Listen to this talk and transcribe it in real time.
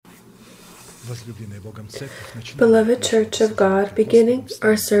Beloved Church of God, beginning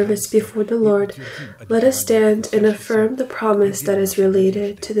our service before the Lord, let us stand and affirm the promise that is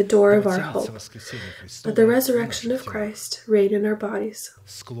related to the door of our hope. Let the resurrection of Christ reign in our bodies.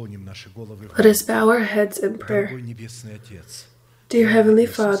 Let us bow our heads in prayer. Dear Heavenly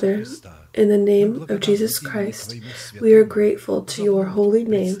Father, in the name of Jesus Christ, we are grateful to your holy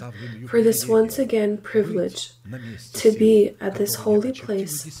name for this once again privilege to be at this holy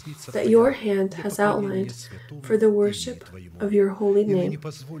place that your hand has outlined for the worship of your holy name.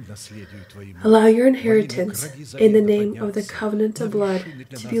 Allow your inheritance in the name of the covenant of blood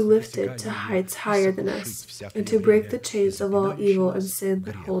to be lifted to heights higher than us and to break the chains of all evil and sin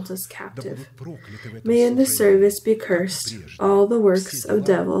that holds us captive. May in this service be cursed all the works of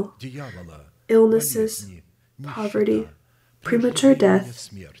devil, illnesses, poverty, premature death,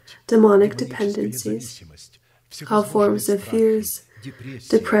 demonic dependencies, all forms of fears,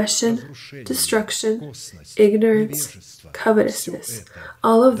 depression, destruction, ignorance, covetousness.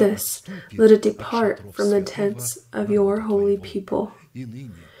 All of this, let it depart from the tents of your holy people.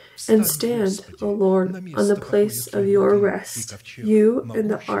 And stand, O Lord, on the place of your rest, you in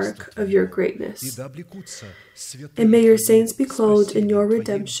the ark of your greatness. And may your saints be clothed in your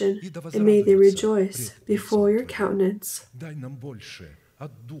redemption, and may they rejoice before your countenance.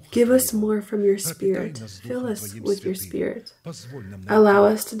 Give us more from your Spirit. Fill us with your Spirit. Allow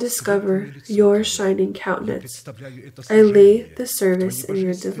us to discover your shining countenance. I lay the service in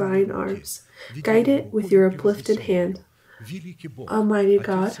your divine arms. Guide it with your uplifted hand. Almighty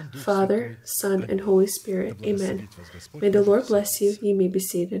God, Father, Son, and Holy Spirit. Amen. May the Lord bless you. You may be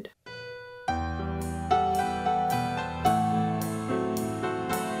seated.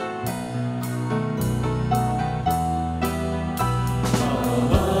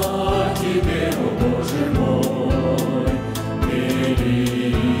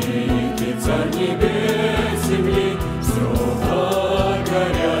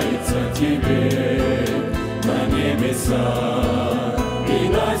 И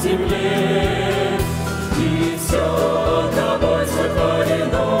на земле, и все тобой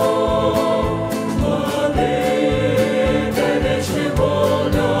сотворено, Владыка вечный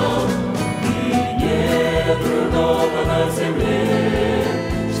Бога, и нет другого на земле,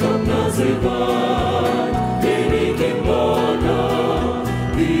 чтоб называть великим Богом,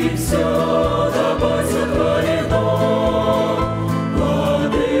 и все тобой сотворено,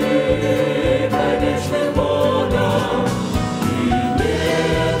 Владыка вечный Бога.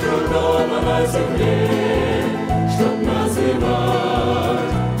 На земле, чтоб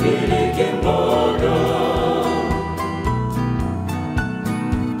называть великим Богом.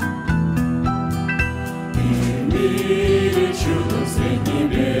 И в мире чудом средь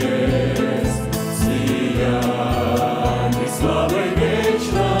небес сияние славы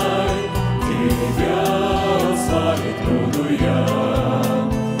вечной,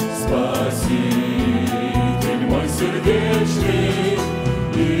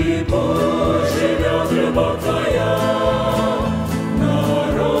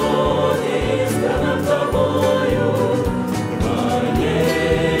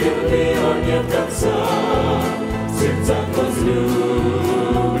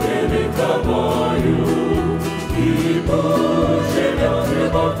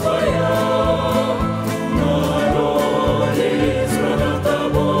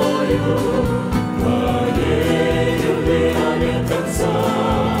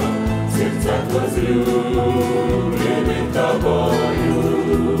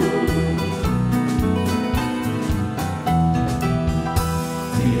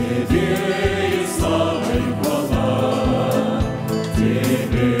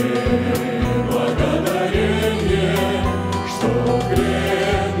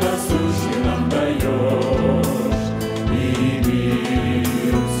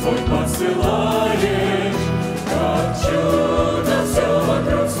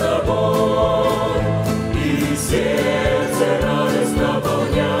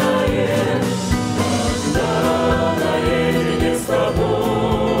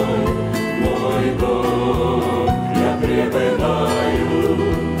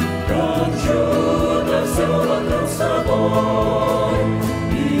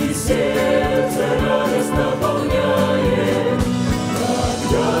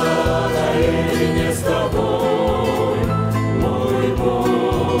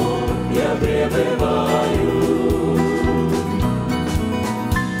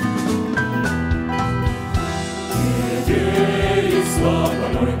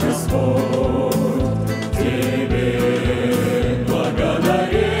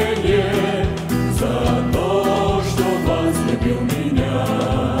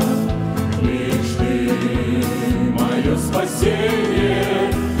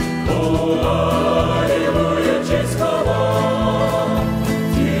 спасение. О, аллилуйя, честь, хвала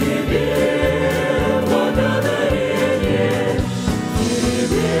Тебе, благодарение.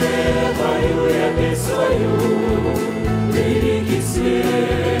 Тебе пою я песнь свою, великий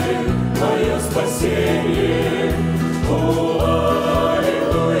свет, мое спасение. О,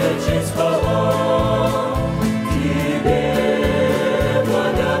 аллилуйя, честь, хвала Тебе,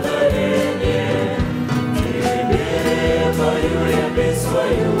 благодарение. Тебе пою я песнь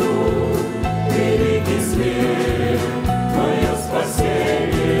свою, великий свет, мое спасение.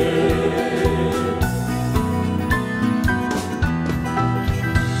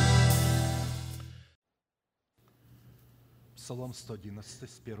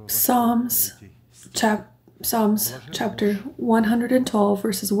 Psalms chapter 112,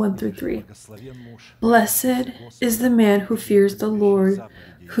 verses 1 through 3. Blessed is the man who fears the Lord,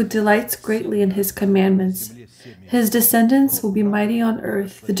 who delights greatly in his commandments. His descendants will be mighty on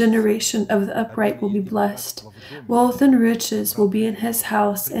earth. The generation of the upright will be blessed. Wealth and riches will be in his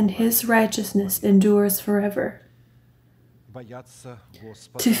house, and his righteousness endures forever.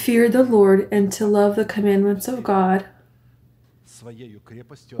 To fear the Lord and to love the commandments of God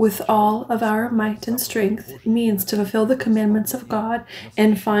with all of our might and strength means to fulfill the commandments of God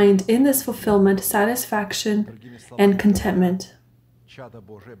and find in this fulfillment satisfaction and contentment.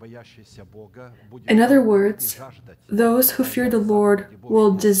 In other words, those who fear the Lord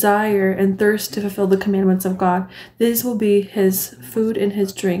will desire and thirst to fulfill the commandments of God. These will be his food and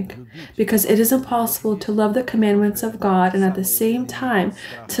his drink, because it is impossible to love the commandments of God and at the same time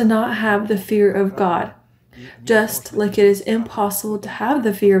to not have the fear of God. Just like it is impossible to have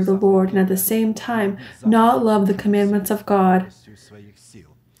the fear of the Lord and at the same time not love the commandments of God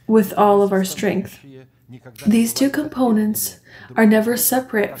with all of our strength. These two components are never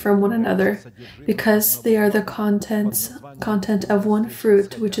separate from one another because they are the content of one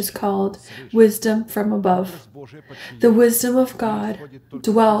fruit, which is called wisdom from above. The wisdom of God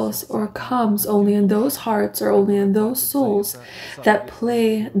dwells or comes only in those hearts or only in those souls that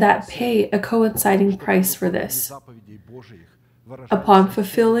pay a coinciding price for this. Upon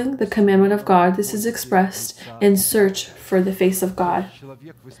fulfilling the commandment of God, this is expressed in search for the face of God.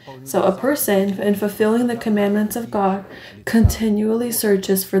 So a person, in fulfilling the commandments of God, continually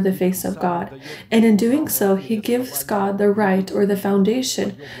searches for the face of God. And in doing so, he gives God the right or the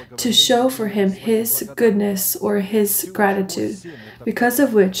foundation to show for him his goodness or his gratitude, because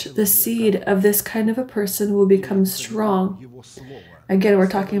of which the seed of this kind of a person will become strong. Again, we're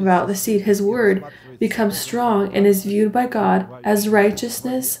talking about the seed, his word, becomes strong and is viewed by God as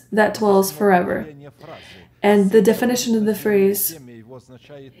righteousness that dwells forever. And the definition of the phrase,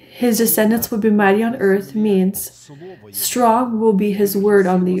 his descendants will be mighty on earth, means strong will be his word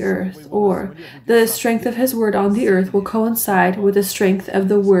on the earth, or the strength of his word on the earth will coincide with the strength of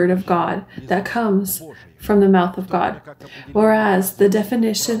the word of God that comes from the mouth of God. Whereas the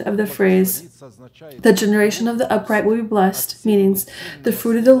definition of the phrase, the generation of the upright will be blessed, means the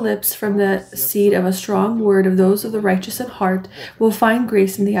fruit of the lips from the seed of a strong word of those of the righteous in heart will find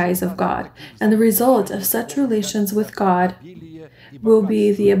grace in the eyes of God. And the result of such relations with God will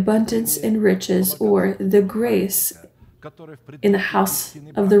be the abundance in riches, or the grace in the house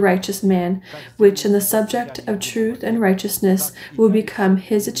of the righteous man, which in the subject of truth and righteousness will become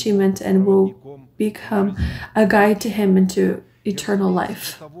his achievement and will become a guide to him into eternal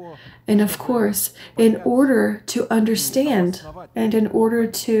life. And of course, in order to understand and in order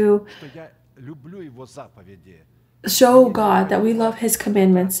to show God that we love his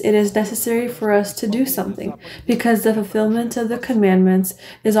commandments, it is necessary for us to do something, because the fulfillment of the commandments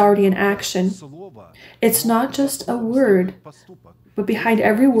is already in action. It's not just a word, but behind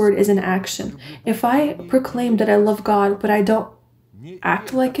every word is an action. If I proclaim that I love God, but I don't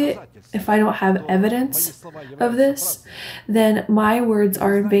act like it, if I don't have evidence of this, then my words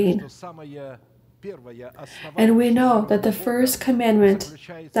are in vain. And we know that the first commandment,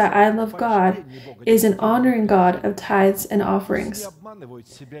 that I love God, is an honoring God of tithes and offerings.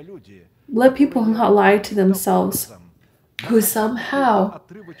 Let people not lie to themselves, who somehow,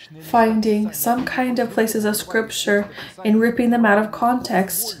 finding some kind of places of scripture and ripping them out of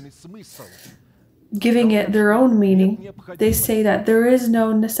context, giving it their own meaning, they say that there is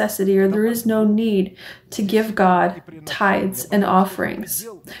no necessity or there is no need to give God tithes and offerings,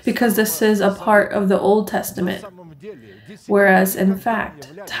 because this is a part of the Old Testament. Whereas, in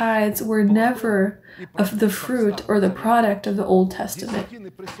fact, tithes were never of the fruit or the product of the Old Testament.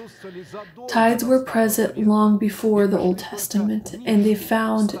 Tithes were present long before the Old Testament, and they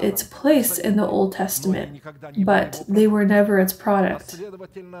found its place in the Old Testament, but they were never its product.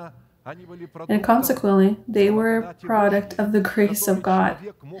 And consequently, they were a product of the grace of God,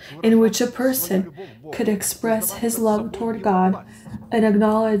 in which a person could express his love toward God and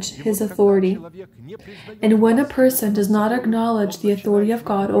acknowledge his authority. And when a person does not acknowledge the authority of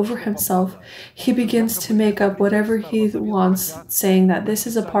God over himself, he begins to make up whatever he wants, saying that this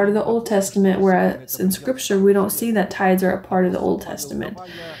is a part of the Old Testament, whereas in Scripture we don't see that tithes are a part of the Old Testament.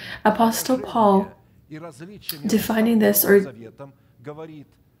 Apostle Paul, defining this or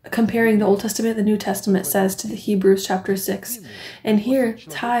comparing the Old Testament and the New Testament, says to the Hebrews chapter 6, and here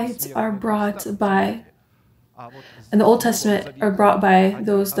tithes are brought by, in the Old Testament are brought by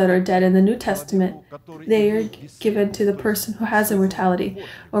those that are dead. In the New Testament, they are given to the person who has immortality,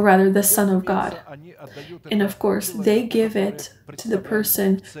 or rather the Son of God. And of course, they give it to the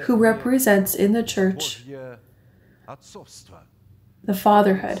person who represents in the church the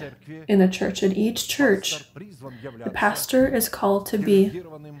fatherhood in the church. In each church, the pastor is called to be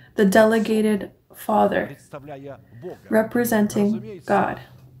the delegated father, representing God.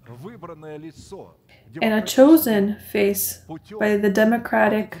 And a chosen face by the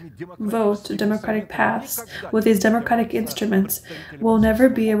democratic vote, democratic paths, with these democratic instruments, will never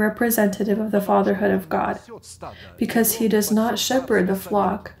be a representative of the fatherhood of God, because he does not shepherd the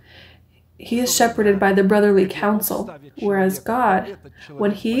flock. He is shepherded by the brotherly council, whereas God,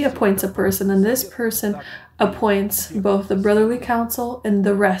 when he appoints a person, then this person appoints both the brotherly council and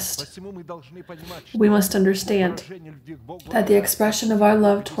the rest. We must understand that the expression of our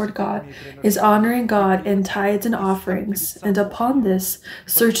love toward God is honoring God in tithes and offerings, and upon this,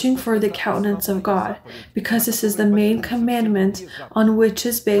 searching for the countenance of God, because this is the main commandment on which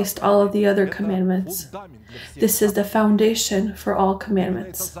is based all of the other commandments. This is the foundation for all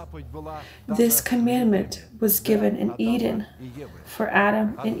commandments. This commandment was given in Eden for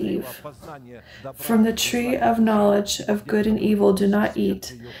Adam and Eve. From the tree of knowledge of good and evil do not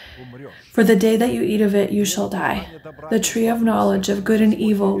eat, for the day that you eat of it you shall die. The tree of knowledge of good and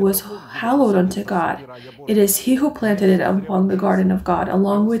evil was hallowed unto God. It is he who planted it among the garden of God,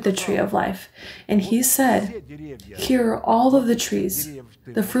 along with the tree of life. And he said, here are all of the trees,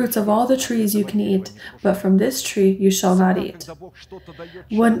 the fruits of all the trees you can eat, but from this tree you shall not eat.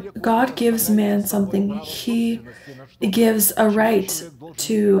 When God gives man something, he gives a right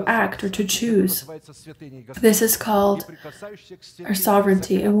to act or to choose. This is called our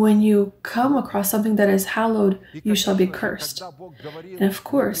sovereignty. And when you come across something that is hallowed, you shall be cursed. And of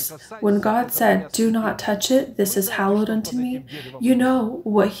course, when God said, do not touch it, this is hallowed unto me, you know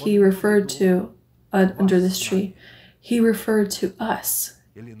what he referred to under this tree. He referred to us,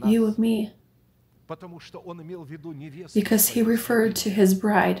 you and me, because he referred to his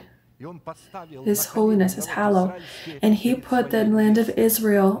bride. His holiness is hallowed. And he put the land of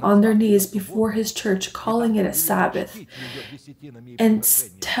Israel on their knees before his church, calling it a Sabbath, and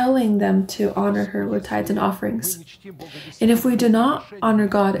telling them to honor her with tithes and offerings. And if we do not honor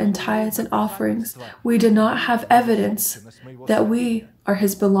God in tithes and offerings, we do not have evidence that we are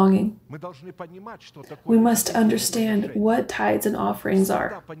his belonging. We must understand what tithes and offerings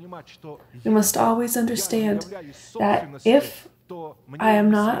are. We must always understand that if I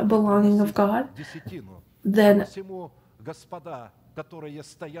am not belonging of God, then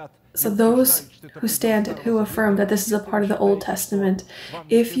so those who stand and who affirm that this is a part of the Old Testament,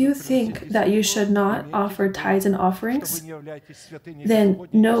 if you think that you should not offer tithes and offerings, then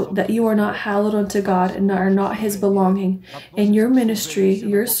note that you are not hallowed unto God and are not his belonging. And your ministry,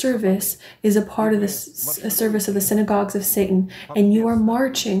 your service, is a part of the service of the synagogues of Satan, and you are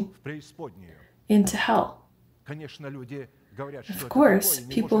marching into hell. Of course,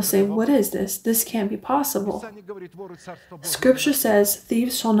 people say, what is this? This can't be possible. Scripture says,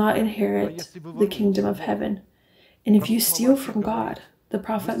 thieves shall not inherit the kingdom of heaven. And if you steal from God, the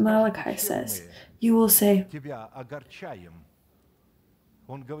prophet Malachi says, you will say,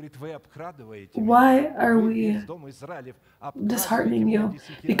 why are we disheartening you?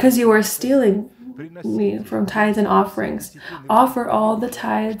 Because you are stealing me from tithes and offerings. Offer all the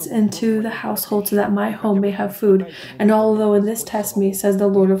tithes into the household so that my home may have food. And although in this test me, says the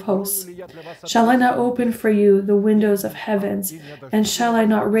Lord of hosts, shall I not open for you the windows of heavens, and shall I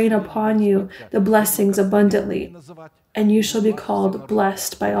not rain upon you the blessings abundantly? And you shall be called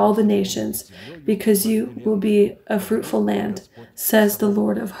blessed by all the nations, because you will be a fruitful land, says the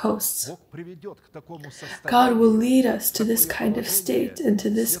Lord of hosts. God will lead us to this kind of state and to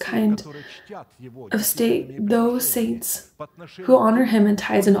this kind of state, those saints who honor him in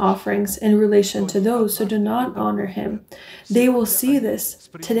tithes and offerings in relation to those who do not honor him. They will see this.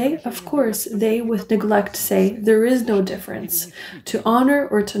 Today, of course, they with neglect say there is no difference to honor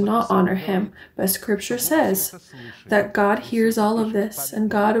or to not honor him. But Scripture says that God hears all of this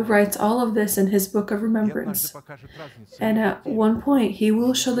and God writes all of this in his book of remembrance. And at one point, he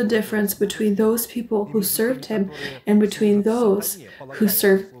will show the difference between those people who served him and between those who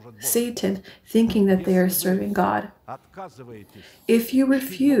serve Satan, thinking that they are serving God. If you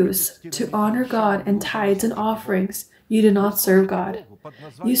refuse to honor God in tithes and offerings, you do not serve God.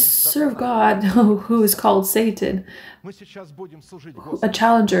 You serve God who is called Satan, a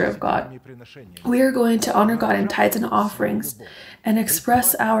challenger of God. We are going to honor God in tithes and offerings and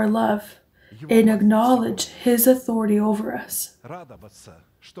express our love and acknowledge his authority over us.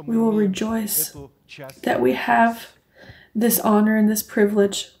 We will rejoice that we have this honor and this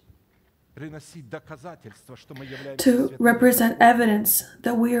privilege to represent evidence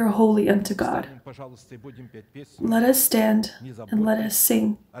that we are holy unto God. Let us stand and let us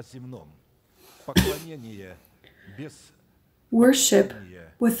sing. Worship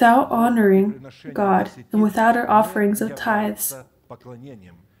without honoring God and without our offerings of tithes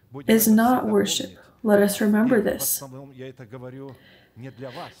is not worship. Let us remember this.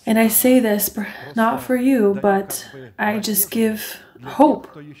 And I say this not for you, but I just give hope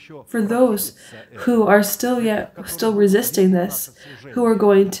for those who are still resisting this, who are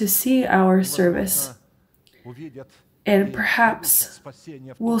going to see our service and perhaps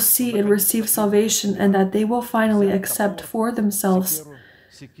will see and receive salvation, and that they will finally accept for themselves.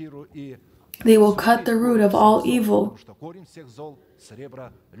 They will cut the root of all evil,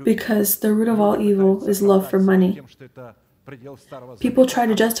 because the root of all evil is love for money. People try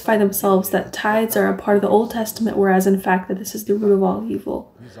to justify themselves that tithes are a part of the Old Testament, whereas in fact that this is the root of all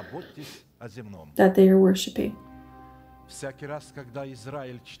evil that they are worshiping.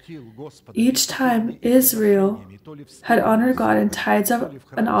 Each time Israel had honored God in tithes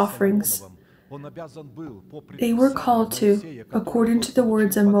and offerings, they were called to, according to the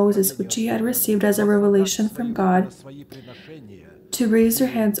words of Moses, which he had received as a revelation from God, to raise their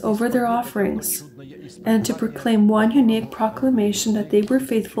hands over their offerings and to proclaim one unique proclamation that they were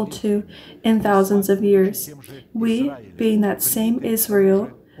faithful to in thousands of years. We, being that same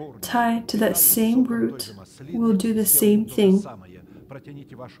Israel, tied to that same root, will do the same thing.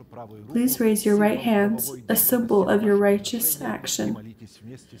 Please raise your right hands, a symbol of your righteous action,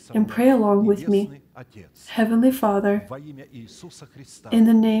 and pray along with me. Heavenly Father, in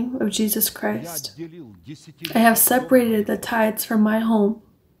the name of Jesus Christ, I have separated the tithes from my home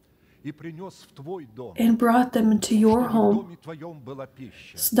and brought them into your home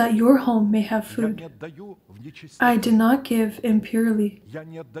so that your home may have food. I do not give impurely.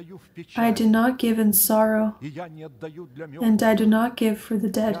 I do not give in sorrow, and I do not give for the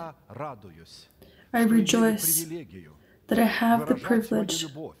dead. I rejoice that I have the privilege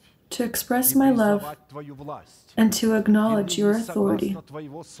to express my love and to acknowledge your authority.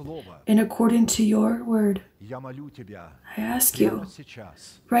 And according to your word, I ask you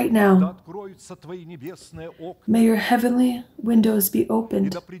right now, may your heavenly windows be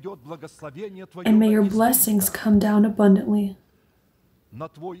opened, and may your blessings come down abundantly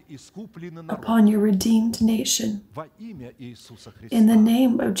upon your redeemed nation. In the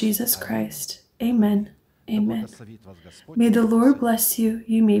name of Jesus Christ, amen. Amen. May the Lord bless you.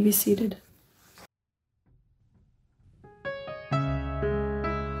 You may be seated.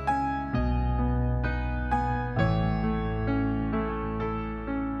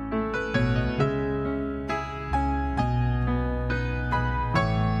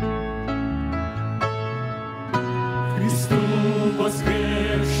 Христу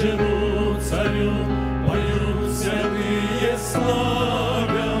воскресшему царю поют святые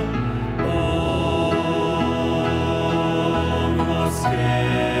славя.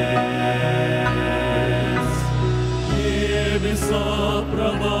 Небеса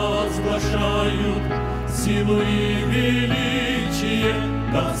провозглашают силу и величие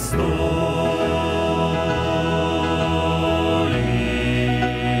достойный.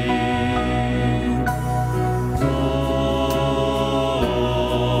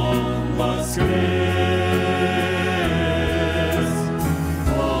 Он воскрес,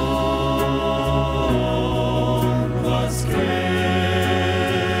 Он воскрес,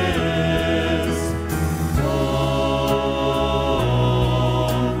 Он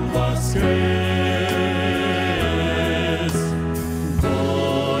воскрес,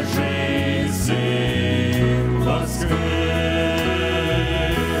 Божий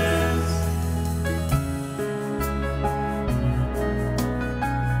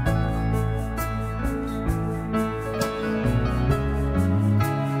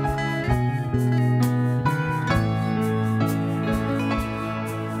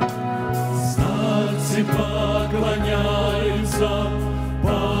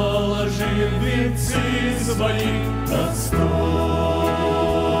своих достоин.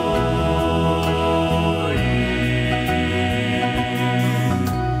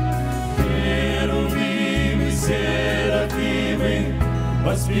 Херувимы, серафимы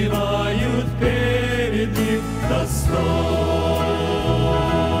воспевают перед ним достоин.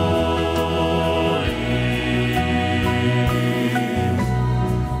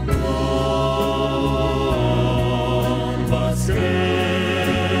 Он воскрес,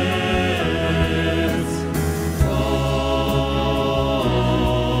 Он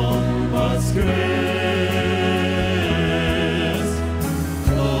воскрес,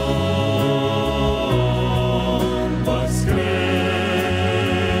 Он воскрес,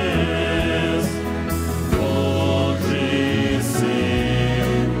 Божий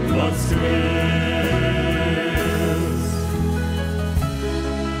Сын воскрес.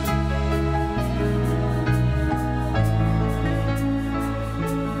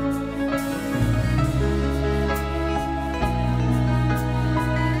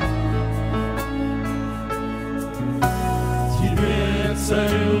 Тебе,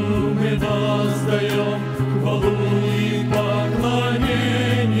 Царю, мы воздаем хвалу и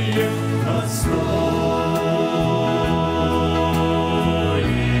поклонение достоин.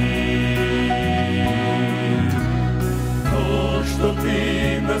 То, что Ты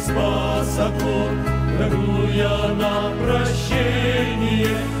нас спас от мук, даруя нам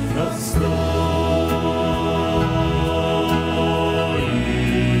прощение, достоин.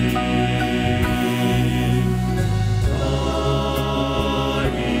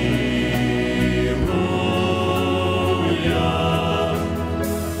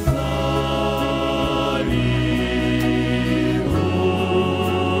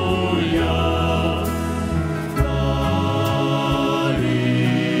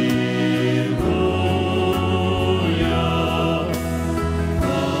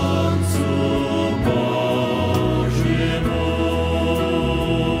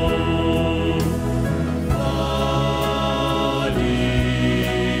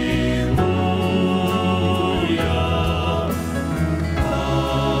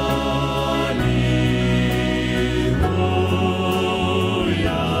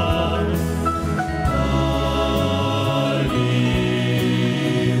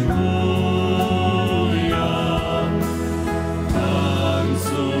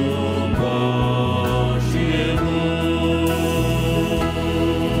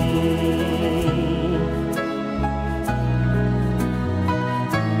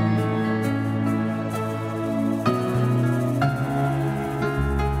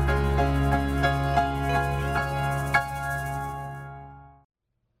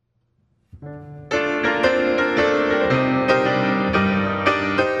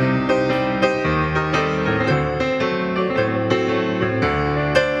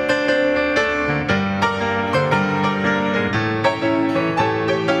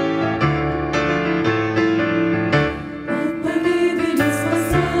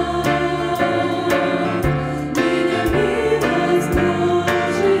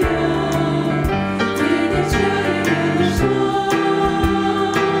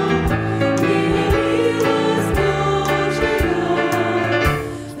 Меня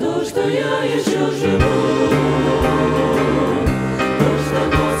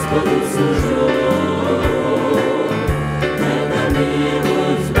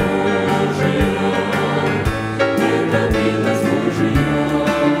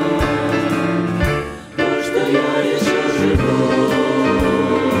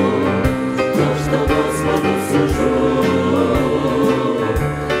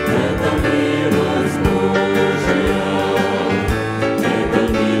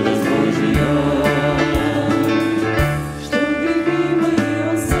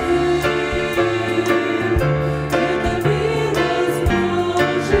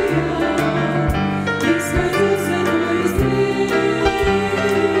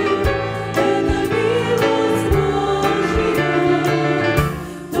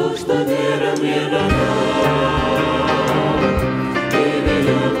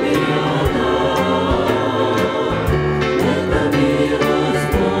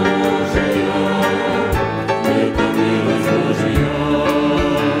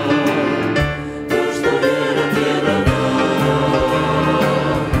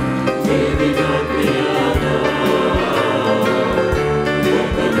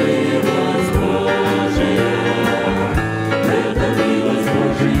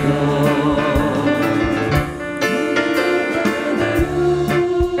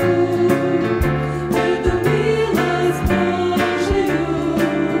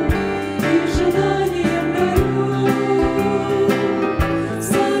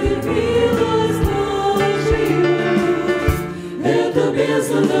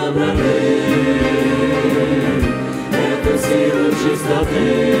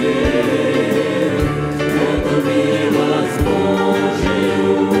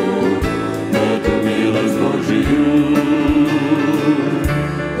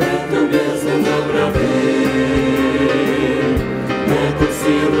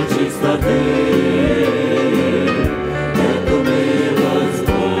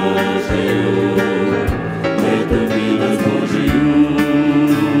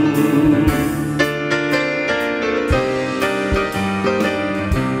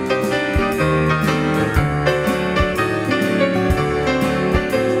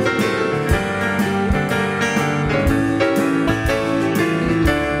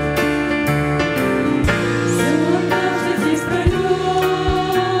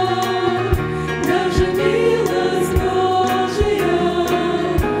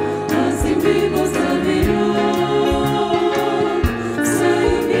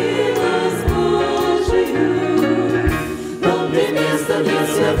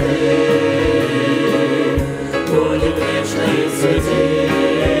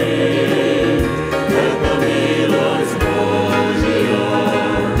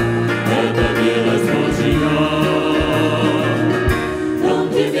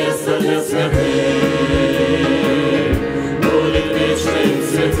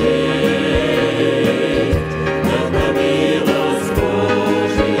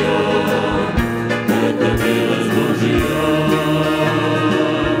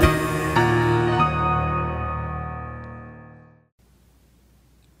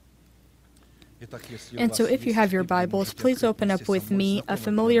And so if you have your Bibles, please open up with me a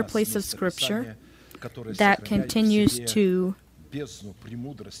familiar place of Scripture that continues to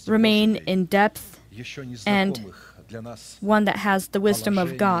remain in depth and one that has the wisdom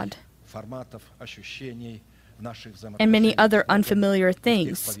of God and many other unfamiliar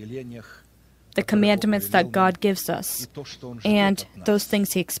things, the commandments that God gives us, and those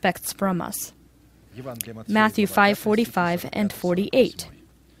things He expects from us. Matthew 5:45 and 48.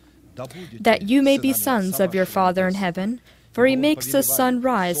 That you may be sons of your Father in heaven, for He makes the sun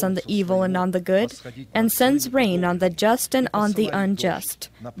rise on the evil and on the good, and sends rain on the just and on the unjust.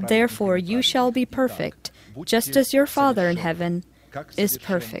 Therefore you shall be perfect, just as your Father in heaven is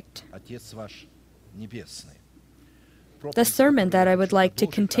perfect. The sermon that I would like to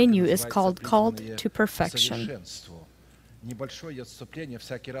continue is called Called to Perfection.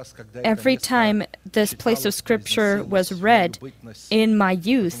 Every time this place of Scripture was read in my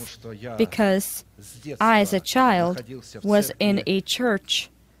youth, because I, as a child, was in a church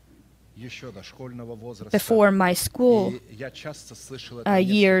before my school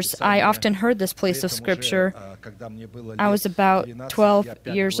years, I often heard this place of Scripture. I was about 12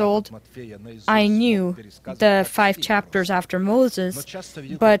 years old. I knew the 5 chapters after Moses,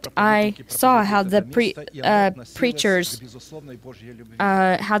 but I saw how the preachers,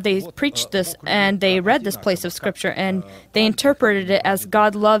 how they preached this, and they read this place of Scripture, and they interpreted it as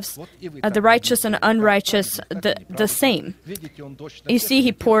God loves the righteous and unrighteous the same. You see,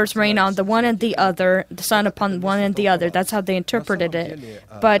 He pours rain on the one and the other, the sun upon one and the other. That's how they interpreted it.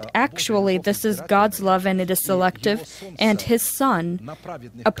 But actually, this is God's love, and it is selective, and His sun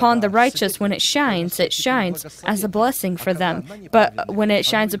upon the righteous, when it shines as a blessing for them. But when it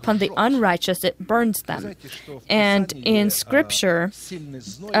shines upon the unrighteous, it burns them. And in Scripture,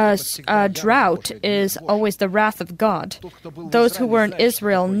 a drought is always the wrath of God. Those who were in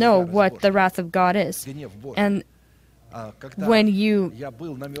Israel know what the wrath of God is. And when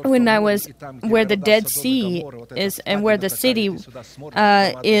I was where the Dead Sea is, and where the city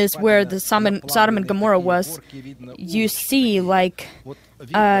is, where the Sodom and Gomorrah was, you see like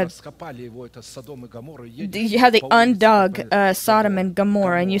how they undug Sodom and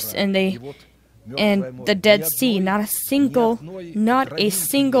Gomorrah, and the Dead Sea, not a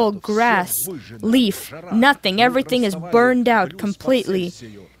single grass, leaf, nothing. Everything is burned out completely.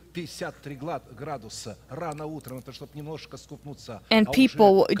 And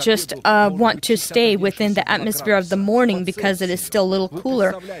people just want to stay within the atmosphere of the morning because it is still a little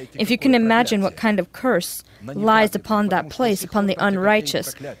cooler. If you can imagine what kind of curse lies upon that place, upon the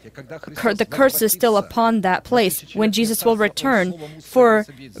unrighteous. The curse is still upon that place. When Jesus will return for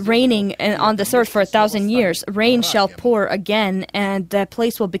reigning on this earth for 1,000 years, rain shall pour again, and the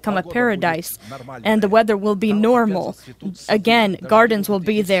place will become a paradise, and the weather will be normal. Again, gardens will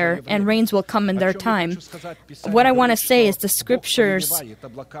be there, and rains will come in their time. What I want to say is the Scriptures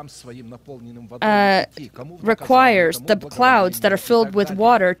requires the clouds that are filled with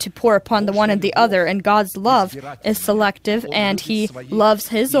water to pour upon the one and the other, and God's love is selective, and He loves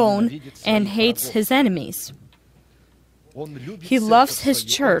His own and hates His enemies. He loves his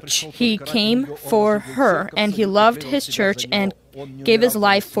church. He came for her, and he loved his church and gave his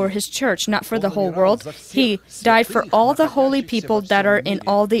life for his church, not for the whole world. He died for all the holy people that are in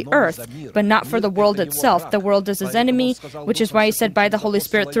all the earth, but not for the world itself. The world is his enemy, which is why he said by the Holy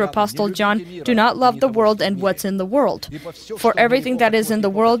Spirit through Apostle John, "Do not love the world and what's in the world. For everything that is in the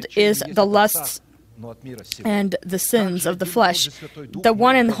world is the lusts and the sins of the flesh." The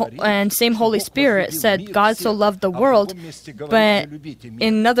one and same Holy Spirit said God so loved the world, but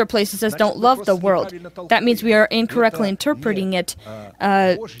in another place it says don't love the world. That means we are incorrectly interpreting it.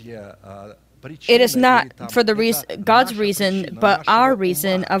 It is not for the God's reason, but our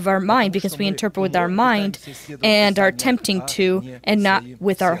reason of our mind, because we interpret with our mind and are tempting to, and not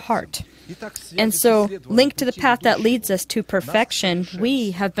with our heart. And so, linked to the path that leads us to perfection,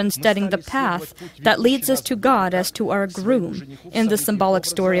 we have been studying the path that leads us to God as to our groom, in the symbolic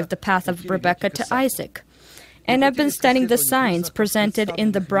story of the path of Rebekah to Isaac. And I've been studying the signs presented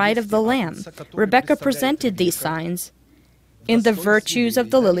in the bride of the Lamb. Rebekah presented these signs in the virtues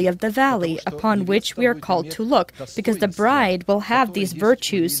of the lily of the valley, upon which we are called to look, because the bride will have these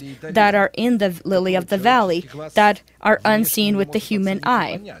virtues that are in the lily of the valley, that are unseen with the human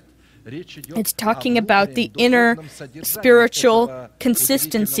eye. It's talking about the inner spiritual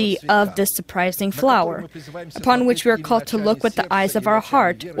consistency of this surprising flower, upon which we are called to look with the eyes of our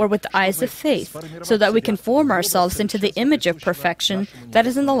heart, or with the eyes of faith, so that we can form ourselves into the image of perfection that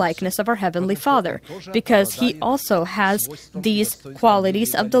is in the likeness of our Heavenly Father, because He also has these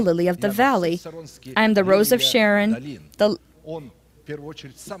qualities of the lily of the valley. I am the rose of Sharon.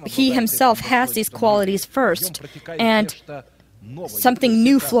 He Himself has these qualities first, and something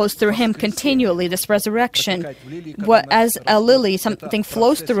new flows through Him continually, this resurrection. As a lily, something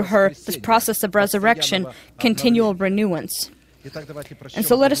flows through her, this process of resurrection, continual renewance. And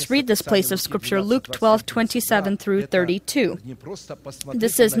so let us read this place of Scripture, Luke 12:27 through 32.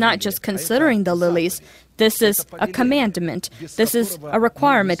 This is not just considering the lilies. This is a commandment. This is a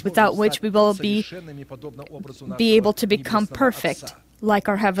requirement without which we will be able to become perfect, like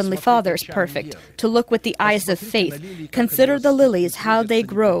our Heavenly Father is perfect, to look with the eyes of faith. Consider the lilies, how they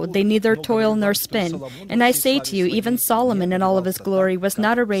grow. They neither toil nor spin. And I say to you, even Solomon in all of his glory was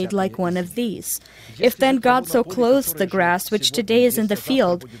not arrayed like one of these. If then God so clothes the grass, which today is in the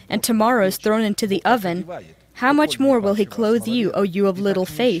field, and tomorrow is thrown into the oven, how much more will He clothe you, O you of little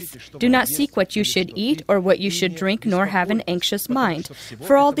faith? Do not seek what you should eat or what you should drink, nor have an anxious mind.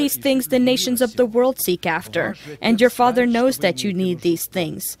 For all these things the nations of the world seek after, and your Father knows that you need these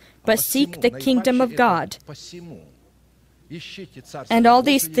things. But seek the kingdom of God, and all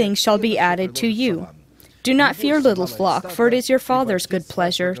these things shall be added to you. Do not fear, little flock, for it is your Father's good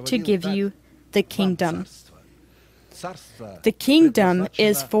pleasure to give you the kingdom. The kingdom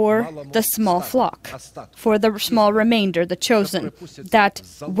is for the small flock, for the small remainder, the chosen, that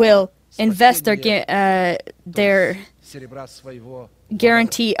will invest their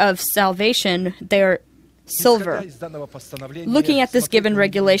guarantee of salvation, their silver. Looking at this given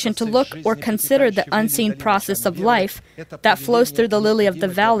regulation, to look or consider the unseen process of life that flows through the lily of the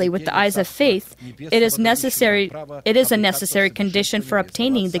valley with the eyes of faith, it is a necessary condition for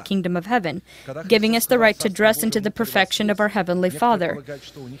obtaining the kingdom of heaven, giving us the right to dress into the perfection of our Heavenly Father.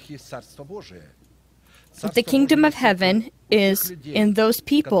 The kingdom of heaven is in those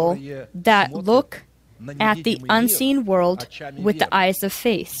people that look at the unseen world with the eyes of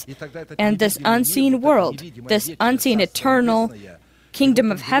faith. And this unseen world, this unseen eternal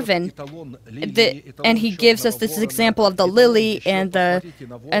kingdom of heaven, and He gives us this example of the lily and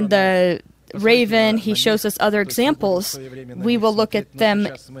the raven. He shows us other examples. We will look at them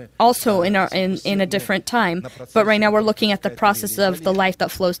also in a different time. But right now we're looking at the process of the life that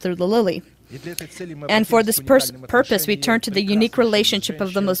flows through the lily. And for this purpose, we turn to the unique relationship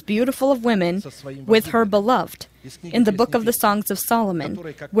of the most beautiful of women with her beloved in the book of the Songs of Solomon,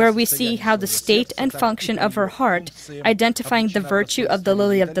 where we see how the state and function of her heart, identifying the virtue of the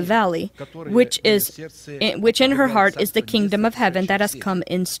lily of the valley, which in her heart is the kingdom of heaven that has come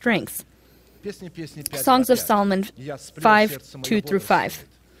in strength. Songs of Solomon 5:2 through 5.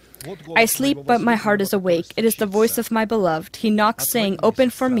 I sleep, but my heart is awake. It is the voice of my beloved. He knocks, saying, "Open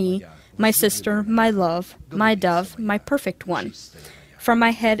for me, my sister, my love, my dove, my perfect one. For my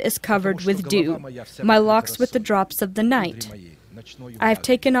head is covered with dew, my locks with the drops of the night. I have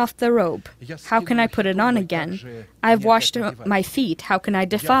taken off the robe. How can I put it on again? I have washed my feet. How can I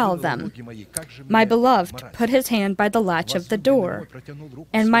defile them? My beloved put his hand by the latch of the door,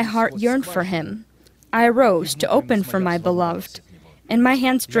 and my heart yearned for him. I arose to open for my beloved, and my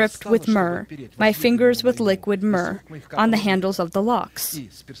hands dripped with myrrh, my fingers with liquid myrrh, on the handles of the locks.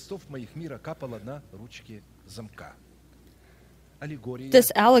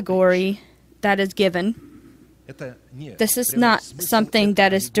 This allegory that is given, this is not something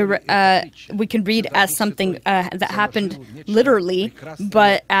that is we can read as something that happened literally,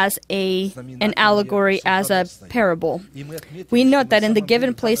 but as an allegory, as a parable. We note that in the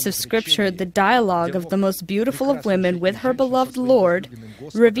given place of Scripture, the dialogue of the most beautiful of women with her beloved Lord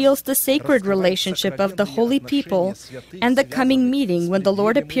reveals the sacred relationship of the holy people and the coming meeting when the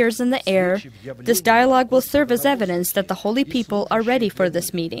Lord appears in the air. This dialogue will serve as evidence that the holy people are ready for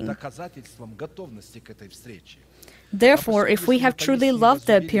this meeting. Therefore, if we have truly loved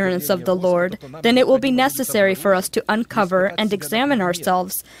the appearance of the Lord, then it will be necessary for us to uncover and examine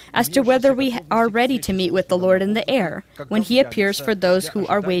ourselves as to whether we are ready to meet with the Lord in the air, when He appears for those who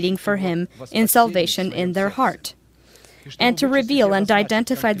are waiting for Him in salvation in their heart. And to reveal and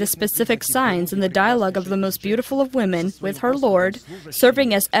identify the specific signs in the dialogue of the most beautiful of women with her Lord,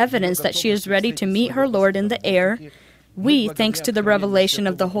 serving as evidence that she is ready to meet her Lord in the air, we, thanks to the revelation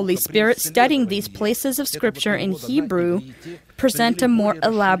of the Holy Spirit, studying these places of Scripture in Hebrew, present a more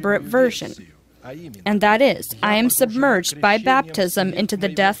elaborate version. And that is, I am submerged by baptism into the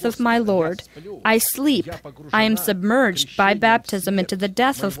death of my Lord. I sleep. I am submerged by baptism into the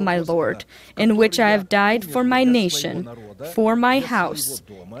death of my Lord, in which I have died for my nation, for my house,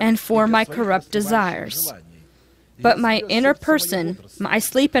 and for my corrupt desires. But my inner person, I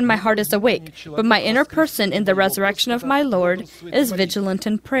sleep and my heart is awake, but my inner person in the resurrection of my Lord is vigilant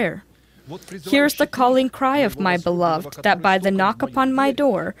in prayer. Here's the calling cry of my beloved, that by the knock upon my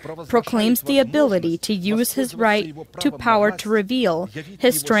door proclaims the ability to use his right to power to reveal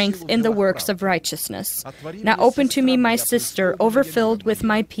his strength in the works of righteousness. Now open to me, my sister, overfilled with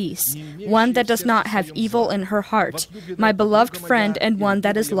my peace, one that does not have evil in her heart, my beloved friend and one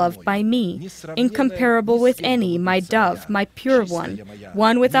that is loved by me, incomparable with any, my dove, my pure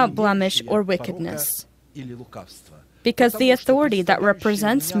one without blemish or wickedness. Because the authority that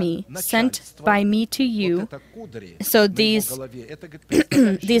represents me, sent by me to you, so these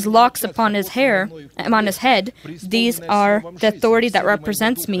these locks upon his head, these are the authority that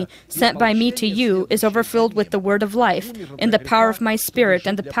represents me, sent by me to you, is overfilled with the word of life, in the power of my Spirit,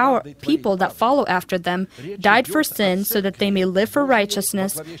 and the people that follow after them died for sin, so that they may live for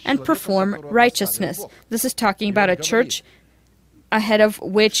righteousness and perform righteousness. This is talking about a church ahead of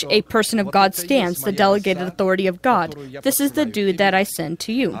which a person of God stands, the delegated authority of God. This is the dude that I send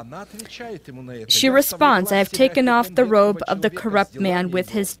to you. She responds, I have taken off the robe of the corrupt man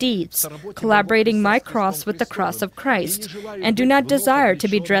with his deeds, collaborating my cross with the cross of Christ, and do not desire to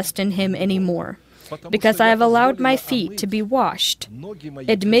be dressed in him anymore, because I have allowed my feet to be washed,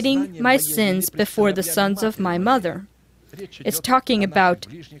 admitting my sins before the sons of my mother. It's talking about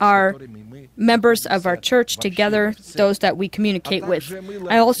our members of our church together, those that we communicate with.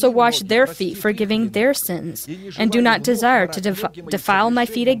 I also wash their feet, forgiving their sins, and do not desire to defile my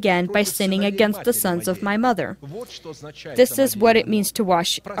feet again by sinning against the sons of my mother. This is what it means to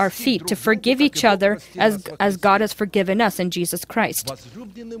wash our feet, to forgive each other as God has forgiven us in Jesus Christ.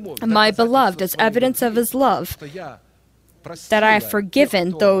 My beloved, as evidence of his love, that I have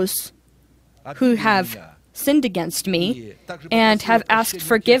forgiven those who have sinned against me, and have asked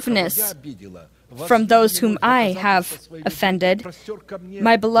forgiveness from those whom I have offended.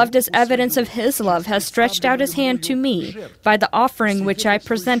 My beloved, as evidence of his love, has stretched out his hand to me by the offering which I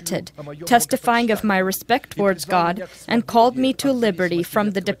presented, testifying of my respect towards God, and called me to liberty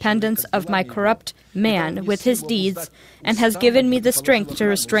from the dependence of my corrupt man with his deeds, and has given me the strength to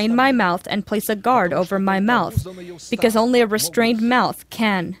restrain my mouth and place a guard over my mouth, because only a restrained mouth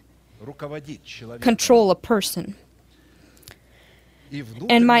can control a person.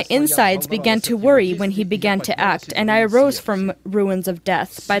 And my insides began to worry when he began to act, and I arose from ruins of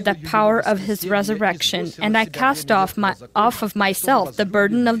death by the power of his resurrection, and I cast off of myself the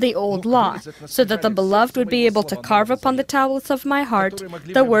burden of the old law, so that the beloved would be able to carve upon the tablets of my heart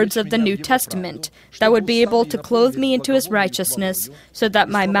the words of the New Testament, that would be able to clothe me into his righteousness, so that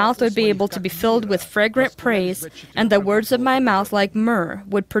my mouth would be able to be filled with fragrant praise, and the words of my mouth like myrrh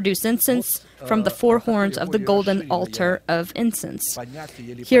would produce incense from the four horns of the golden altar of incense.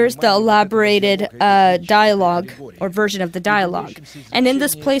 Here's the elaborated dialogue, or version of the dialogue. And in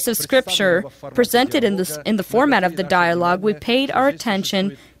this place of Scripture, presented in the format of the dialogue, we paid our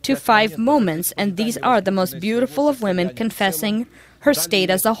attention to 5 moments, and these are the most beautiful of women confessing her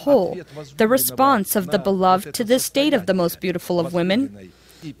state as a whole, the response of the beloved to this state of the most beautiful of women,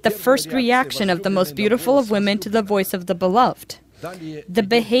 the first reaction of the most beautiful of women to the voice of the beloved. the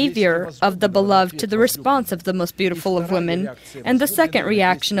behavior of the beloved to the response of the most beautiful of women, and the second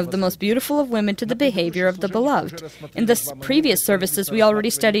reaction of the most beautiful of women to the behavior of the beloved. In the previous services, we already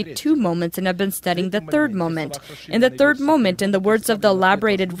studied 2 moments and have been studying the third moment. In the third moment, in the words of the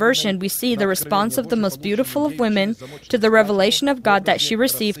elaborated version, we see the response of the most beautiful of women to the revelation of God that she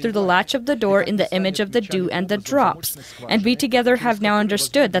received through the latch of the door in the image of the dew and the drops. And we together have now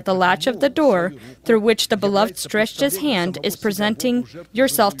understood that the latch of the door, through which the beloved stretched his hand, is presenting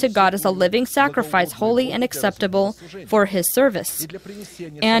yourself to God as a living sacrifice, holy and acceptable for his service.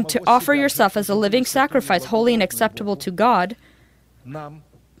 And to offer yourself as a living sacrifice, holy and acceptable to God,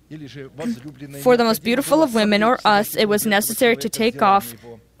 for the most beautiful of women, or us, it was necessary to take off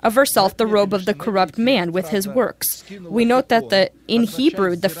of herself the robe of the corrupt man with his works. We note that in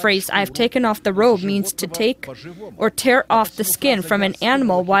Hebrew, the phrase, "I have taken off the robe," means to take or tear off the skin from an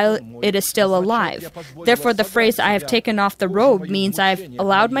animal while it is still alive. Therefore, the phrase, "I have taken off the robe," means I have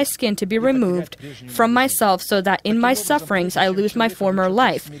allowed my skin to be removed from myself so that in my sufferings I lose my former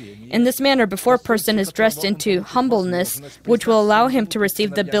life. In this manner, before a person is dressed into humbleness, which will allow him to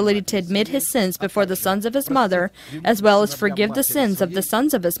receive the ability to admit his sins before the sons of his mother, as well as forgive the sins of the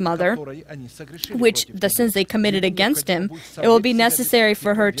sons of his mother, which the sins they committed against him, it will be necessary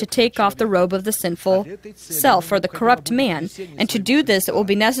for her to take off the robe of the sinful self, or the corrupt man. And to do this, it will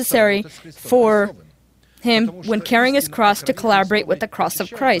be necessary for him, when carrying his cross, to collaborate with the cross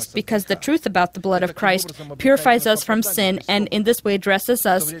of Christ, because the truth about the blood of Christ purifies us from sin and in this way dresses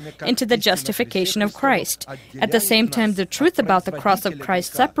us into the justification of Christ. At the same time, the truth about the cross of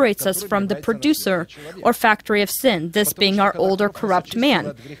Christ separates us from the producer or factory of sin, this being our old or corrupt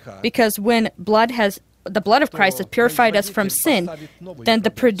man. Because when the blood of Christ has purified us from sin, then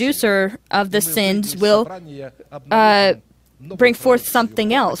the producer of the sins will bring forth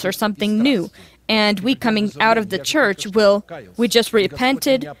something else or something new. And we coming out of the church we just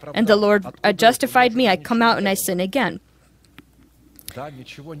repented, and the Lord justified me, I come out and I sin again.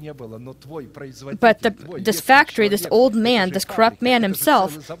 But this factory, this old man, this corrupt man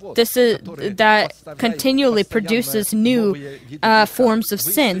himself, that continually produces new forms of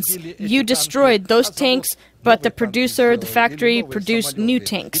sins. You destroyed those tanks, but the producer, the factory, produced new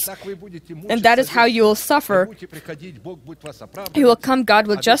tanks. And that is how you will suffer. You will come, God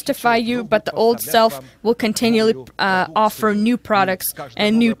will justify you, but the old self will continually offer new products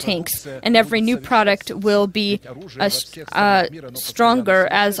and new tanks. And every new product will be stronger,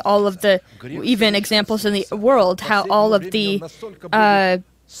 as all of the, even examples in the world, how all of the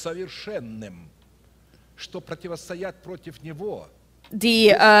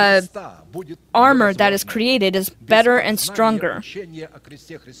armor that is created is better and stronger.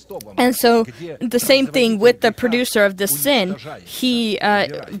 And so the same thing with the producer of the sin, he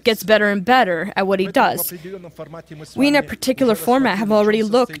gets better and better at what he does. We in a particular format have already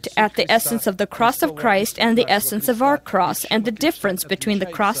looked at the essence of the cross of Christ and the essence of our cross, and the difference between the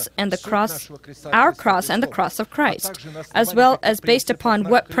cross and the cross, our cross and the cross of Christ, as well as based upon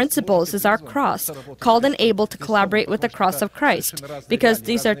what principles is our cross called and able to collaborate with the cross of Christ, because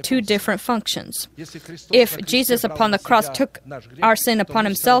these are 2 different functions. If Jesus upon the cross took our sin upon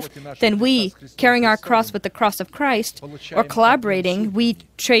himself, then we, carrying our cross with the cross of Christ, or collaborating, we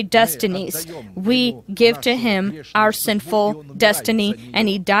trade destinies. We give to him our sinful destiny, and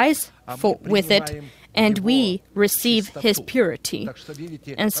he dies with it, and we receive his purity.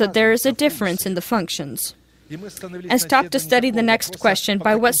 And so there is a difference in the functions. And stop to study the next question: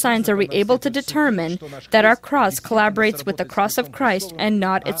 by what signs are we able to determine that our cross collaborates with the cross of Christ and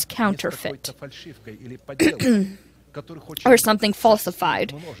not its counterfeit or something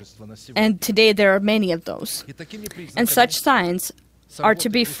falsified? And today there are many of those. And such signs are to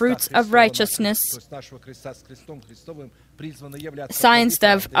be fruits of righteousness, signs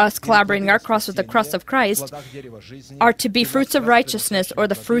of us collaborating our cross with the cross of Christ are to be fruits of righteousness, or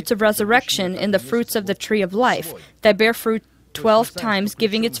the fruits of resurrection in the fruits of the tree of life, that bear fruit 12 times,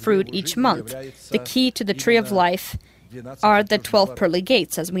 giving its fruit each month. The key to the tree of life are the 12 pearly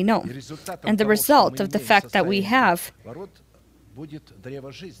gates, as we know. And the result of the fact that we have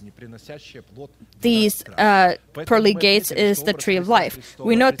these pearly gates is the tree of life.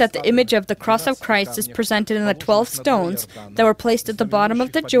 We note that the image of the cross of Christ is presented in the 12 stones that were placed at the bottom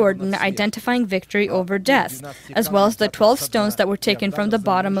of the Jordan, identifying victory over death, as well as the 12 stones that were taken from the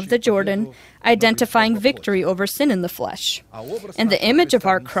bottom of the Jordan, identifying victory over sin in the flesh. And the image of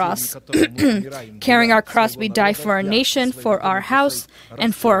our cross, carrying our cross, we die for our nation, for our house,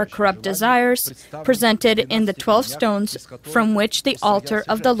 and for our corrupt desires, presented in the 12 stones from which the altar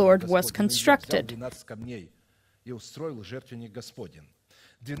of the Lord was constructed.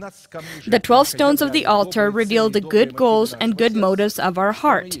 The 12 stones of the altar reveal the good goals and good motives of our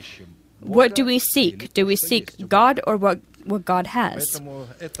heart. What do we seek? Do we seek God or what God has?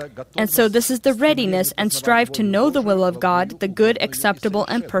 And so this is the readiness and strive to know the will of God, the good, acceptable,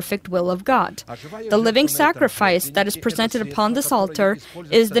 and perfect will of God. The living sacrifice that is presented upon this altar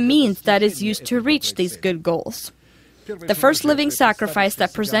is the means that is used to reach these good goals. The first living sacrifice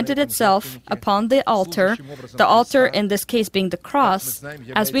that presented itself upon the altar in this case being the cross,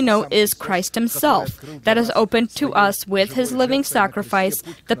 as we know, is Christ himself, that has opened to us with his living sacrifice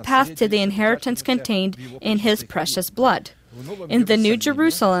the path to the inheritance contained in his precious blood. In the New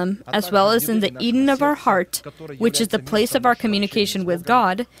Jerusalem, as well as in the Eden of our heart, which is the place of our communication with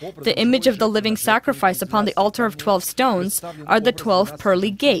God, the image of the living sacrifice upon the altar of 12 stones are the 12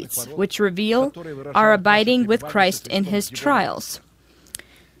 pearly gates, which reveal our abiding with Christ in his trials.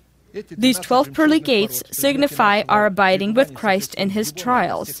 These 12 pearly gates signify our abiding with Christ in his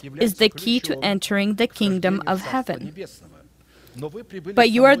trials, is the key to entering the kingdom of heaven.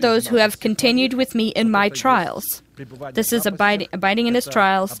 But you are those who have continued with me in my trials. This is abiding in his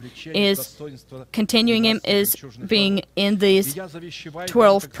trials, is continuing him, is being in these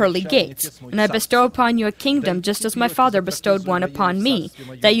 12 pearly gates. And I bestow upon you a kingdom, just as my Father bestowed one upon me,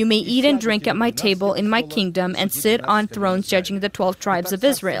 that you may eat and drink at my table in my kingdom, and sit on thrones judging the 12 tribes of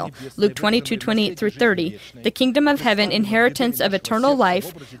Israel. Luke 22:28-30. The kingdom of heaven, inheritance of eternal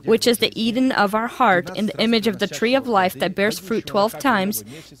life, which is the Eden of our heart, in the image of the tree of life that bears fruit 12 times,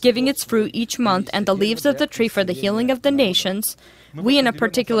 giving its fruit each month, and the leaves of the tree for the healing of the nations. We in a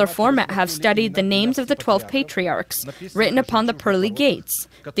particular format have studied the names of the 12 patriarchs written upon the pearly gates.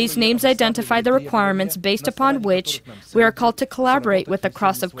 These names identify the requirements based upon which we are called to collaborate with the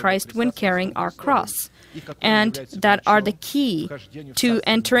cross of Christ when carrying our cross, and that are the key to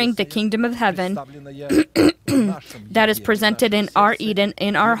entering the kingdom of heaven that is presented in our Eden,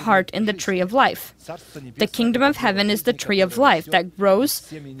 in our heart, in the tree of life. The kingdom of heaven is the tree of life that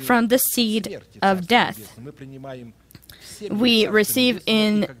grows from the seed of death. We receive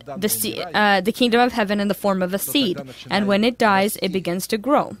in the kingdom of heaven in the form of a seed, and when it dies, it begins to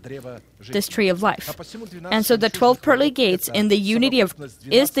grow, this tree of life. And so the 12 pearly gates is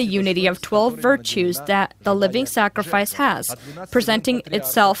the unity of 12 virtues that the living sacrifice has, presenting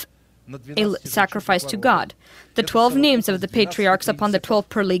itself a sacrifice to God. The 12 names of the patriarchs upon the 12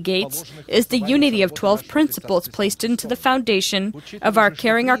 pearly gates is the unity of 12 principles placed into the foundation of our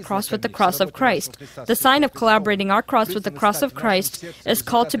carrying our cross with the cross of Christ. The sign of collaborating our cross with the cross of Christ is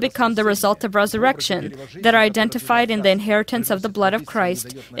called to become the result of resurrection, that are identified in the inheritance of the blood of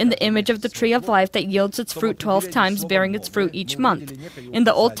Christ, in the image of the tree of life that yields its fruit 12 times, bearing its fruit each month. In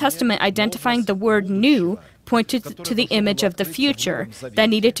the Old Testament, identifying the word new pointed to the image of the future that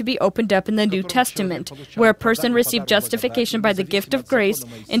needed to be opened up in the New Testament, where a person received justification by the gift of grace,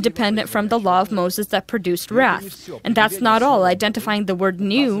 independent from the law of Moses that produced wrath. And that's not all. Identifying the word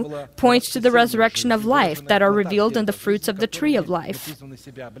new points to the resurrection of life that are revealed in the fruits of the tree of life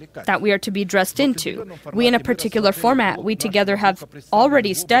that we are to be dressed into. We, in a particular format, we together have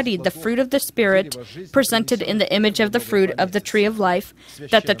already studied the fruit of the Spirit presented in the image of the fruit of the tree of life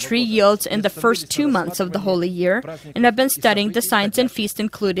that the tree yields in the first 2 months of the Holy Year, and have been studying the signs and feasts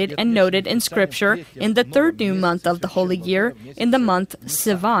included and noted in Scripture in the 3rd new month of the Holy Year, in the month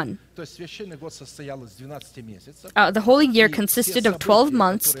Sivan. The Holy Year consisted of 12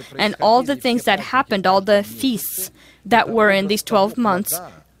 months, and all the things that happened, all the feasts that were in these 12 months,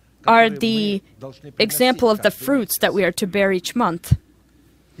 are the example of the fruits that we are to bear each month.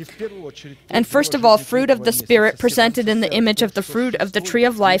 And first of all, fruit of the Spirit presented in the image of the fruit of the tree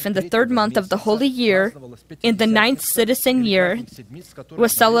of life in the 3rd month of the Holy Year, in the 9th citizen year,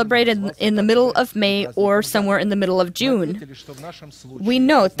 was celebrated in the middle of May or somewhere in the middle of June. We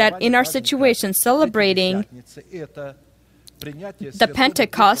note that in our situation, celebrating the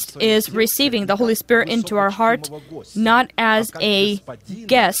Pentecost is receiving the Holy Spirit into our heart, not as a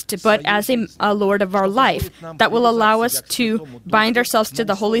guest, but as a Lord of our life, that will allow us to bind ourselves to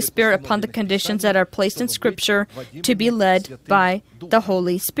the Holy Spirit upon the conditions that are placed in Scripture to be led by the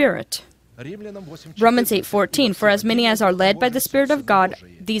Holy Spirit. Romans 8:14, for as many as are led by the Spirit of God,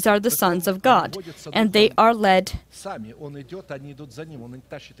 these are the sons of God, and they are led.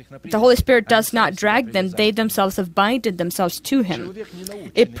 The Holy Spirit does not drag them, they themselves have binded themselves to Him.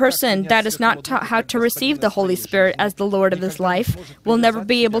 A person that is not taught how to receive the Holy Spirit as the Lord of his life will never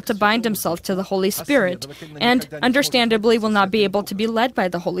be able to bind himself to the Holy Spirit, and understandably will not be able to be led by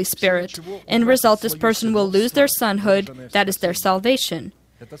the Holy Spirit. In result, this person will lose their sonhood, that is their salvation.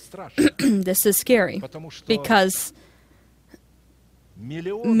 This is scary, because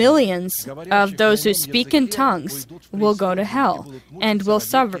millions of those who speak in tongues will go to hell and will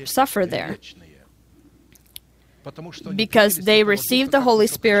suffer there, because they receive the Holy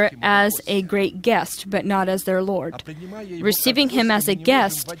Spirit as a great guest, but not as their Lord. Receiving Him as a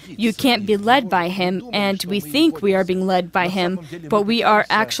guest, you can't be led by Him, and we think we are being led by Him, but we are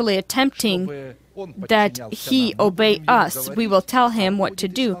actually attempting that He obey us. We will tell Him what to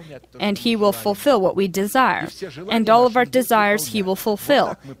do, and He will fulfill what we desire. And all of our desires He will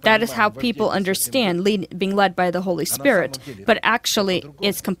fulfill. That is how people understand being led by the Holy Spirit. But actually,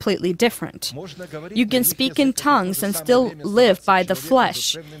 it's completely different. You can speak in tongues and still live by the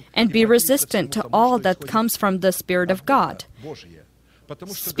flesh, and be resistant to all that comes from the Spirit of God.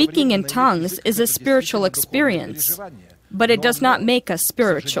 Speaking in tongues is a spiritual experience, but it does not make us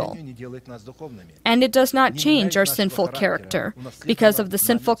spiritual. And it does not change our sinful character because of the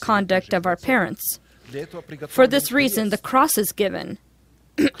sinful conduct of our parents. For this reason, the cross is given.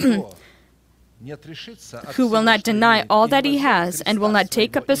 Who will not deny all that he has and will not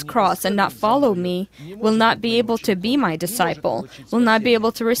take up his cross and not follow me will not be able to be my disciple, will not be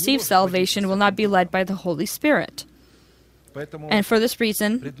able to receive salvation, will not be led by the Holy Spirit. And for this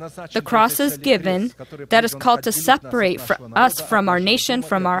reason, the cross is given that is called to separate us from our nation,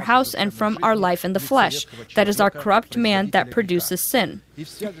 from our house, and from our life in the flesh. That is our corrupt man that produces sin.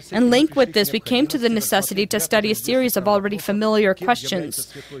 And linked with this, we came to the necessity to study a series of already familiar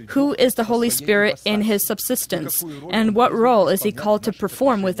questions. Who is the Holy Spirit in His subsistence? And what role is He called to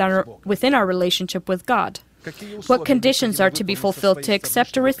perform within our relationship with God? What conditions are to be fulfilled to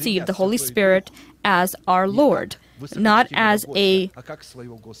accept or receive the Holy Spirit as our Lord? Not as a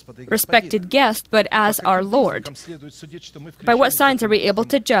respected guest, but as our Lord. By what signs are we able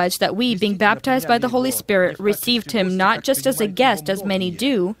to judge that we, being baptized by the Holy Spirit, received Him not just as a guest, as many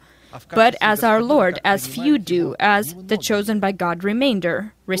do, but as our Lord, as few do, as the chosen by God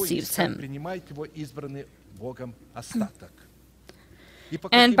remainder receives Him?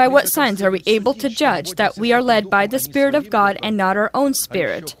 And by what signs are we able to judge that we are led by the Spirit of God and not our own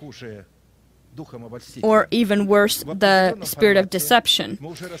spirit? Or even worse, the spirit of deception.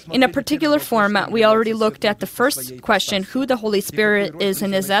 In a particular format, we already looked at the first question, who the Holy Spirit is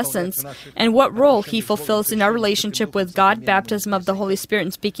in His essence, and what role He fulfills in our relationship with God, baptism of the Holy Spirit,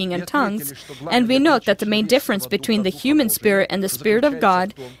 and speaking in tongues. And we note that the main difference between the human spirit and the Spirit of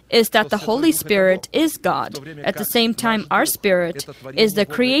God is that the Holy Spirit is God. At the same time, our spirit is the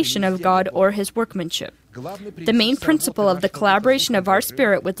creation of God or His workmanship. The main principle of the collaboration of our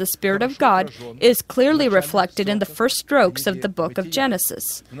spirit with the Spirit of God is clearly reflected in the first strokes of the book of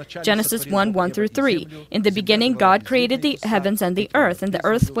Genesis. Genesis 1:1-3. In the beginning God created the heavens and the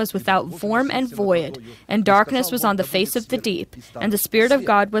earth was without form and void, and darkness was on the face of the deep, and the Spirit of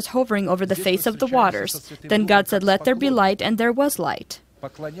God was hovering over the face of the waters. Then God said, "Let there be light," and there was light.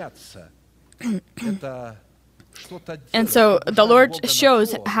 And so the Lord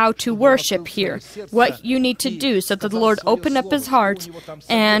shows how to worship here, what you need to do so that the Lord open up His heart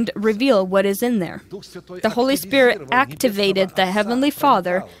and reveal what is in there. The Holy Spirit activated the Heavenly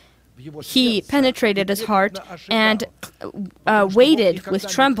Father. He penetrated his heart and waited with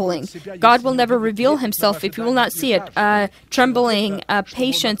trembling. God will never reveal Himself if you will not see it. Trembling,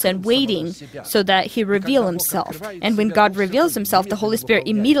 patience, and waiting so that He reveal Himself. And when God reveals Himself, the Holy Spirit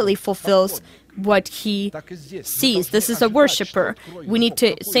immediately fulfills what He sees. This is a worshiper. We need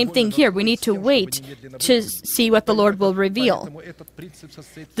to, same thing here, we need to wait to see what the Lord will reveal.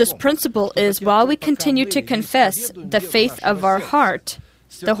 This principle is, while we continue to confess the faith of our heart,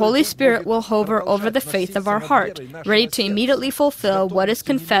 the Holy Spirit will hover over the faith of our heart, ready to immediately fulfill what is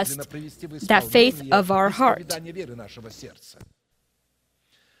confessed, that faith of our heart.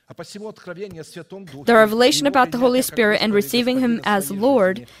 The revelation about the Holy Spirit and receiving Him as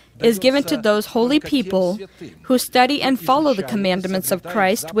Lord is given to those holy people who study and follow the commandments of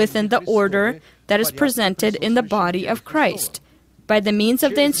Christ within the order that is presented in the body of Christ, by the means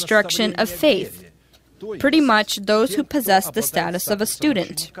of the instruction of faith, pretty much those who possess the status of a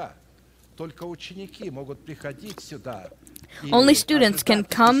student. Only students can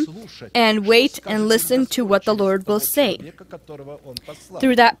come and wait and listen to what the Lord will say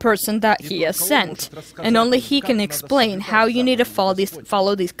through that person that He has sent. And only He can explain how you need to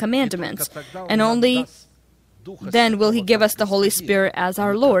follow these commandments. And only then will He give us the Holy Spirit as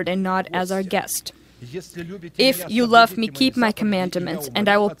our Lord and not as our guest. If you love me, keep my commandments, and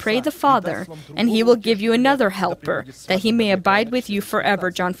I will pray the Father, and He will give you another helper, that He may abide with you forever.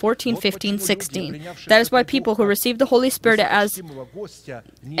 John 14:15-16. That is why people who receive the Holy Spirit as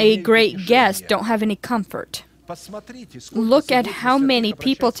a great guest don't have any comfort. Look at how many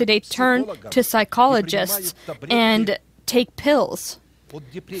people today turn to psychologists and take pills.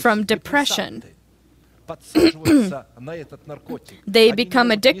 from depression. They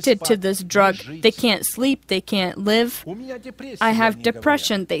become addicted to this drug. They can't sleep, they can't live. I have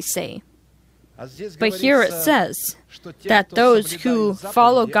depression, they say. But here it says that those who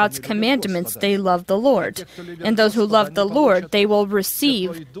follow God's commandments, they love the Lord. And those who love the Lord, they will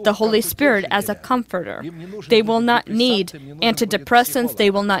receive the Holy Spirit as a comforter. They will not need antidepressants,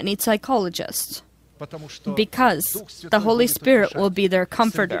 they will not need psychologists. Because the Holy Spirit will be their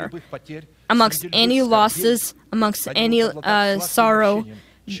comforter. Amongst any losses, amongst any sorrow,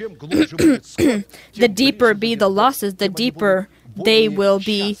 the deeper be the losses, the deeper they will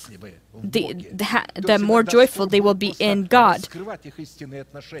be, the more joyful they will be in God.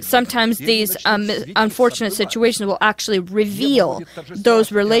 Sometimes these unfortunate situations will actually reveal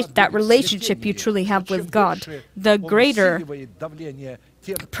that relationship you truly have with God. The greater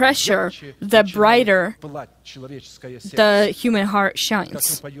pressure, the brighter the human heart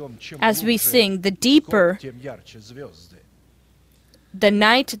shines. As we sing, the deeper the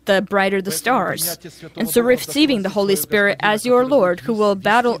night, the brighter the stars. And so receiving the Holy Spirit as your Lord, who will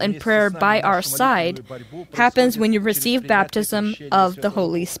battle in prayer by our side, happens when you receive baptism of the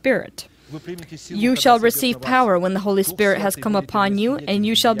Holy Spirit. You shall receive power when the Holy Spirit has come upon you, and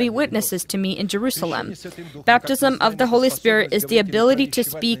you shall be witnesses to me in Jerusalem. Baptism of the Holy Spirit is the ability to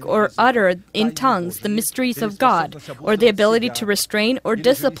speak or utter in tongues the mysteries of God, or the ability to restrain or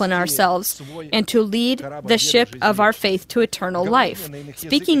discipline ourselves, and to lead the ship of our faith to eternal life.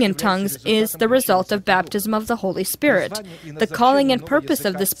 Speaking in tongues is the result of baptism of the Holy Spirit. The calling and purpose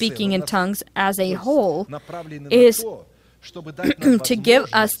of the speaking in tongues as a whole is to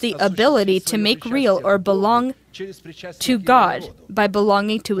give us the ability to make real or belong to God by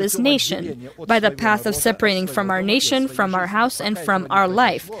belonging to His nation, by the path of separating from our nation, from our house, and from our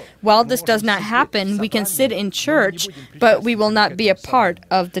life. While this does not happen, we can sit in church, but we will not be a part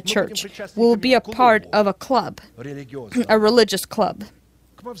of the church. We will be a part of a club, a religious club,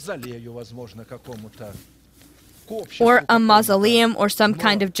 or a mausoleum, or some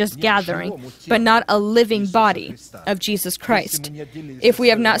kind of just gathering, but not a living body of Jesus Christ. If we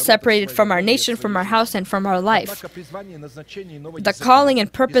have not separated from our nation, from our house, and from our life, the calling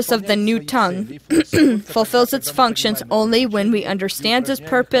and purpose of the new tongue fulfills its functions only when we understand its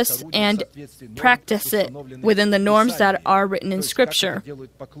purpose and practice it within the norms that are written in Scripture.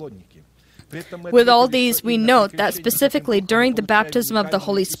 With all these, we note that specifically during the baptism of the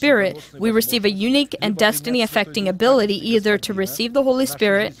Holy Spirit, we receive a unique and destiny-affecting ability either to receive the Holy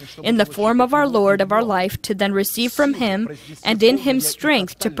Spirit in the form of our Lord of our life, to then receive from Him, and in Him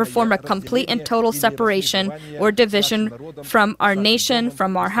strength to perform a complete and total separation or division from our nation,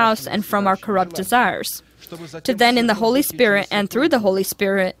 from our house, and from our corrupt desires. To then in the Holy Spirit and through the Holy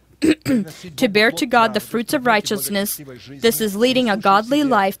Spirit, to bear to God the fruits of righteousness. This is leading a godly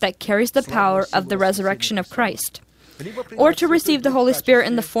life that carries the power of the resurrection of Christ. Or to receive the Holy Spirit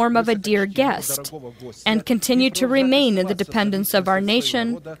in the form of a dear guest, and continue to remain in the dependence of our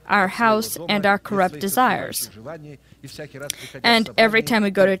nation, our house, and our corrupt desires. And every time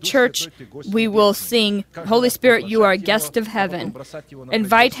we go to church, we will sing, Holy Spirit, you are a guest of heaven.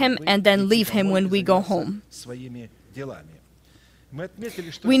 Invite Him and then leave Him when we go home.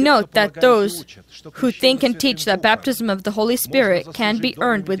 We note that those who think and teach that baptism of the Holy Spirit can be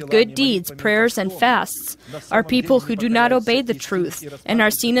earned with good deeds, prayers, and fasts are people who do not obey the truth and are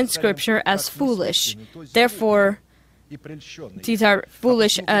seen in Scripture as foolish. Therefore,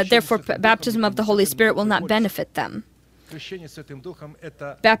 therefore, baptism of the Holy Spirit will not benefit them.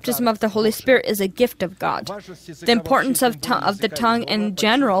 Baptism of the Holy Spirit is a gift of God. The importance of the tongue in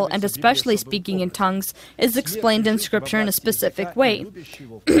general, and especially speaking in tongues, is explained in Scripture in a specific way.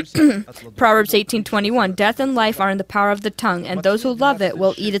 Proverbs 18:21, death and life are in the power of the tongue, and those who love it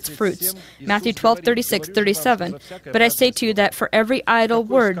will eat its fruits. Matthew 12:36-37, but I say to you that for every idle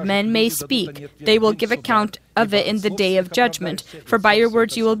word men may speak, they will give account of it in the day of judgment. For by your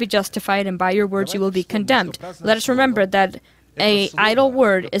words you will be justified, and by your words you will be condemned. Let us remember that an idle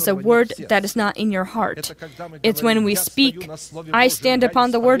word is a word that is not in your heart. It's when we speak, I stand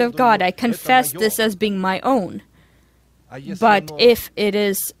upon the word of God, I confess this as being my own. But if it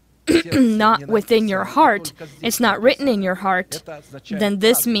is not within your heart, it's not written in your heart, then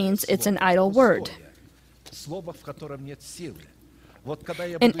this means it's an idle word.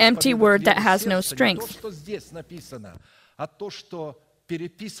 An empty word that has no strength.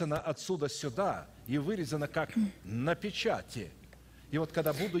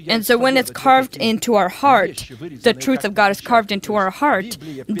 And so when it's carved into our heart, the truth of God is carved into our heart,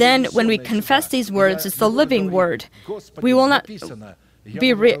 then when we confess these words, it's the living word. We will not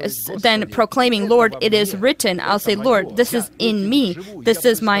then proclaiming, Lord, it is written, I'll say, Lord, this is in me. This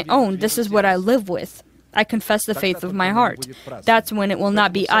is my own. This is what I live with. I confess the faith of my heart. That's when it will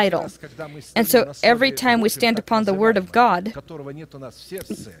not be idle. And so every time we stand upon the word of God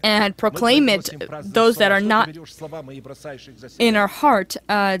and proclaim it, those that are not in our heart,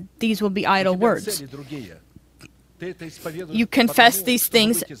 these will be idle words. You confess these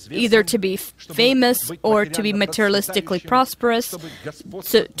things either to be famous or to be materialistically prosperous,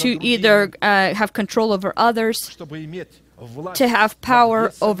 to either have control over others, to have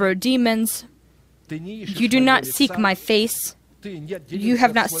power over demons. You do not seek my face. You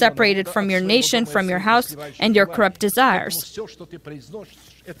have not separated from your nation, from your house, and your corrupt desires.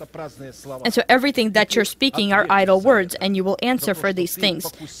 And so everything that you're speaking are idle words, and you will answer for these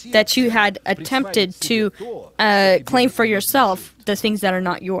things that you had attempted to claim for yourself, the things that are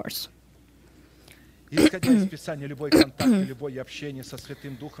not yours. The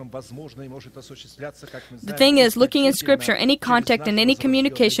thing is, looking in Scripture, any contact and any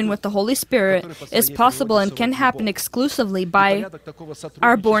communication with the Holy Spirit is possible and can happen exclusively by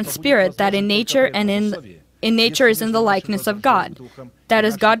our born spirit that in nature is in the likeness of God. That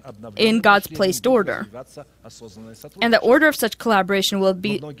is God in God's placed order. And the order of such collaboration will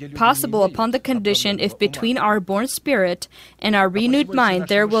be possible upon the condition if between our born spirit and our renewed mind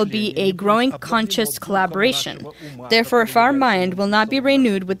there will be a growing conscious collaboration. Therefore, if our mind will not be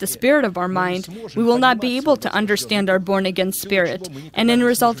renewed with the spirit of our mind, we will not be able to understand our born-again spirit, and in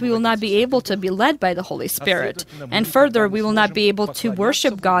result we will not be able to be led by the Holy Spirit. And further, we will not be able to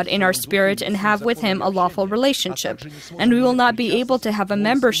worship God in our spirit and have with Him a lawful relationship. And we will not be able to have a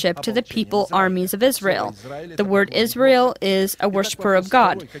membership to the people armies of Israel. The word Israel is a worshiper of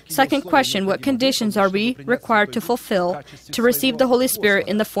God. Second question, what conditions are we required to fulfill to receive the Holy Spirit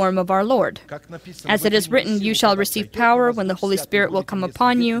in the form of our Lord? As it is written, you shall receive power when the Holy Spirit will come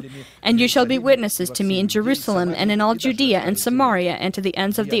upon you, and you shall be witnesses to me in Jerusalem and in all Judea and Samaria and to the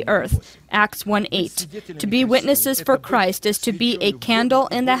ends of the earth. Acts 1:8. To be witnesses for Christ is to be a candle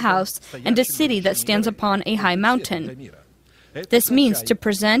in the house and a city that stands upon a high mountain. This means to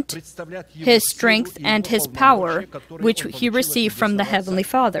present His strength and His power, which He received from the Heavenly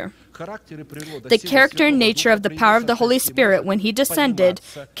Father. The character and nature of the power of the Holy Spirit when He descended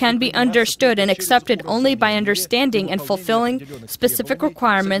can be understood and accepted only by understanding and fulfilling specific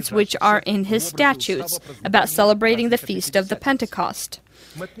requirements which are in His statutes about celebrating the feast of the Pentecost.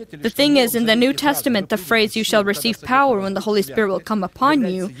 The thing is, in the New Testament, the phrase, you shall receive power when the Holy Spirit will come upon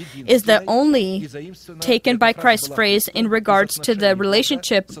you, is the only taken by Christ's phrase in regards to the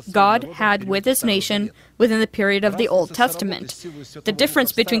relationship God had with His nation within the period of the Old Testament. The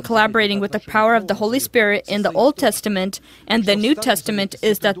difference between collaborating with the power of the Holy Spirit in the Old Testament and the New Testament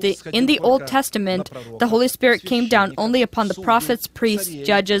is that in the Old Testament, the Holy Spirit came down only upon the prophets, priests,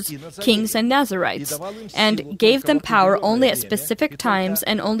 judges, kings, and Nazarites, and gave them power only at specific times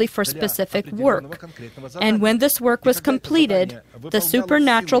and only for specific work. And when this work was completed, the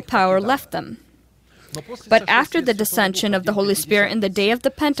supernatural power left them. But after the descension of the Holy Spirit in the day of the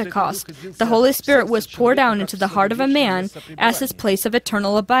Pentecost, the Holy Spirit was poured down into the heart of a man as his place of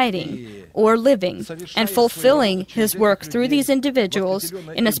eternal abiding, or living, and fulfilling His work through these individuals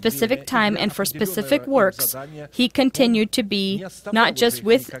in a specific time and for specific works. He continued to be not just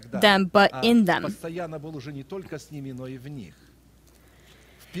with them, but in them.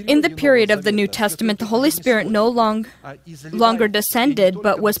 In the period of the New Testament, the Holy Spirit no longer descended,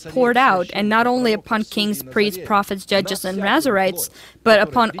 but was poured out, and not only upon kings, priests, prophets, judges, and Nazarites, but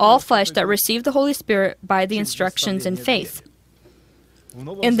upon all flesh that received the Holy Spirit by the instructions in faith.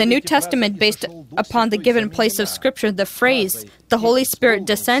 In the New Testament, based upon the given place of Scripture, the phrase, the Holy Spirit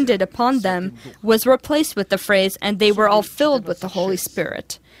descended upon them, was replaced with the phrase, and they were all filled with the Holy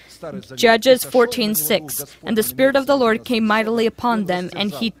Spirit. Judges 14:6, and the Spirit of the Lord came mightily upon them, and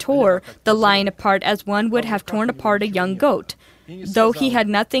He tore the lion apart as one would have torn apart a young goat, though he had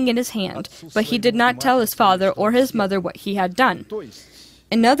nothing in his hand, but he did not tell his father or his mother what he had done.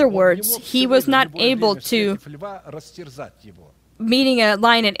 In other words, he was not able to, meeting a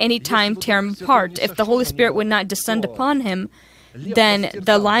lion at any time, tear him apart. If the Holy Spirit would not descend upon him, then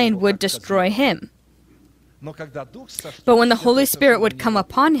the lion would destroy him. But when the Holy Spirit would come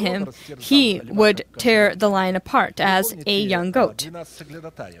upon him, He would tear the lion apart as a young goat.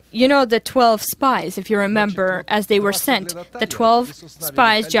 You know the 12 spies, if you remember, as they were sent, the 12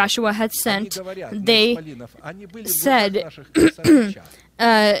 spies Joshua had sent, they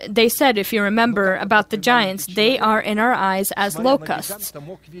said, if you remember, about the giants, they are in our eyes as locusts.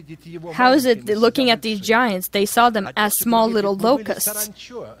 How is it looking at these giants? They saw them as small little locusts.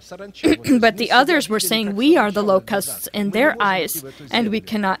 But the others were saying, we we are the locusts in their eyes, and we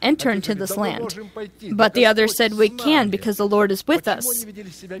cannot enter into this land. But the others said, we can, because the Lord is with us.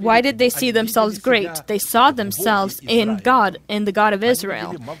 Why did they see themselves great? They saw themselves in God, in the God of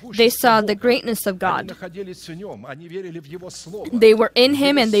Israel. They saw the greatness of God. They were in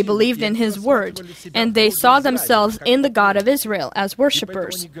Him and they believed in His word, and they saw themselves in the God of Israel as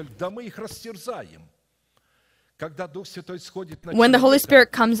worshippers. When the Holy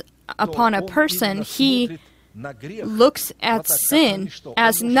Spirit comes upon a person, He looks at sin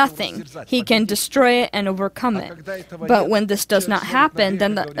as nothing. He can destroy it and overcome it. But when this does not happen,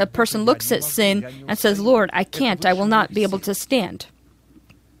 then a person looks at sin and says, Lord, I can't, I will not be able to stand.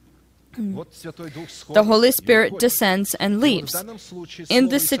 The Holy Spirit descends and leaves. In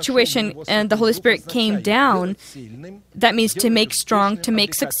this situation, and the Holy Spirit came down, that means to make strong, to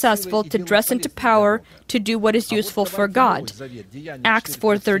make successful, to dress into power, to do what is useful for God. Acts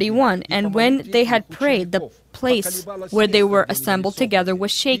 4:31. And when they had prayed, the place where they were assembled together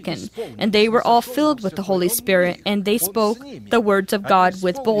was shaken, and they were all filled with the Holy Spirit, and they spoke the words of God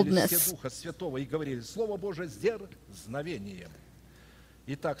with boldness.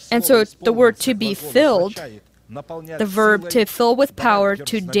 And so the word to be filled, the verb to fill with power,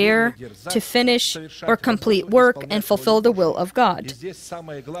 to dare, to finish or complete work and fulfill the will of God.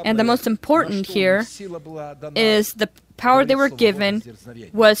 And the most important here is the power they were given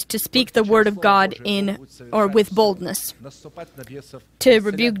was to speak the word of God in or with boldness, to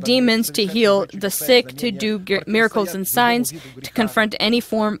rebuke demons, to heal the sick, to do miracles and signs, to confront any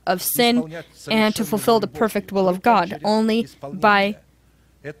form of sin, and to fulfill the perfect will of God. Only by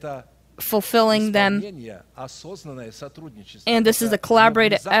fulfilling them, and this is a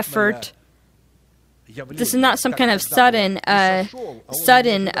collaborative effort. This is not some kind of sudden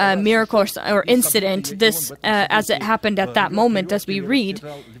miracle or incident. This, as it happened at that moment, as we read.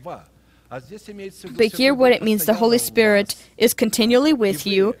 But here what it means, the Holy Spirit is continually with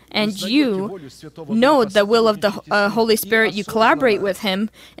you, and you know the will of the Holy Spirit, you collaborate with Him,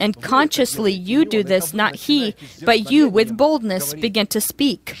 and consciously you do this, not He, but you with boldness begin to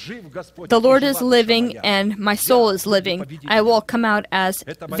speak. The Lord is living, and my soul is living. I will come out as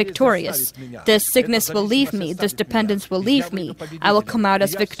victorious. This sickness will leave me, this dependence will leave me. I will come out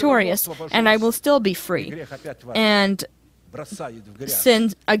as victorious, and I will still be free. And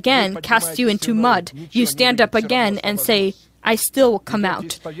sin again casts you into mud. You stand up again and say, I still will come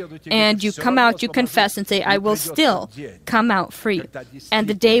out. And you come out, you confess and say, I will still come out free. And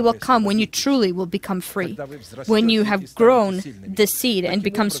the day will come when you truly will become free, when you have grown the seed and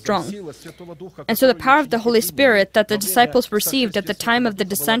become strong. And so the power of the Holy Spirit that the disciples received at the time of the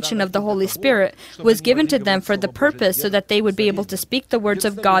descension of the Holy Spirit was given to them for the purpose so that they would be able to speak the words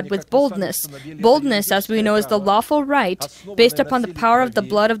of God with boldness. Boldness, as we know, is the lawful right based upon the power of the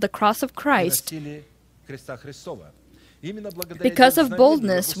blood of the cross of Christ. Because of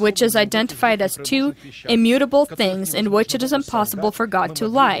boldness, which is identified as two immutable things in which it is impossible for God to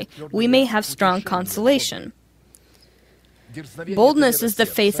lie, we may have strong consolation. Boldness is the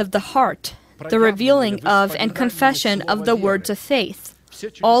faith of the heart, the revealing of and confession of the words of faith.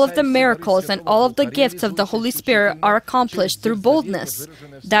 All of the miracles and all of the gifts of the Holy Spirit are accomplished through boldness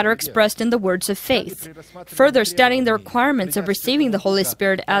that are expressed in the words of faith. Further, studying the requirements of receiving the Holy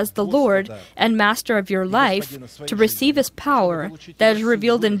Spirit as the Lord and Master of your life, to receive His power that is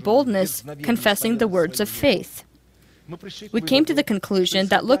revealed in boldness, confessing the words of faith. We came to the conclusion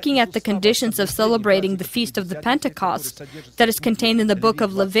that looking at the conditions of celebrating the Feast of the Pentecost that is contained in the book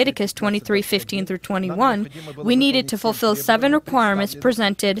of Leviticus 23:15-21, we needed to fulfill 7 requirements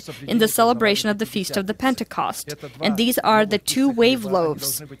presented in the celebration of the Feast of the Pentecost. And these are the 2 wave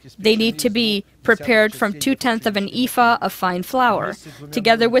loaves. They need to be prepared from 2/10 of an ephah of fine flour.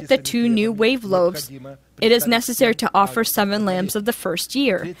 Together with the 2 new wave loaves, it is necessary to offer 7 lambs of the first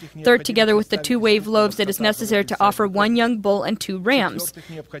year. Third, together with the 2 wave loaves, it is necessary to offer 1 young bull and 2 rams.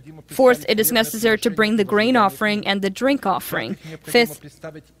 Fourth, it is necessary to bring the grain offering and the drink offering. Fifth,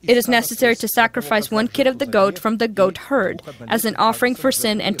 it is necessary to sacrifice 1 kid of the goat from the goat herd as an offering for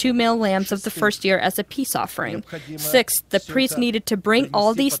sin, and 2 male lambs of the first year as a peace offering. Sixth, the priest needed to bring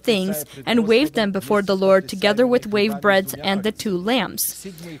all these things and wave them before the Lord together with wave breads and the 2 lambs.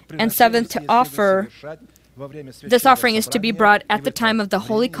 And seventh, to offer This offering is to be brought at the time of the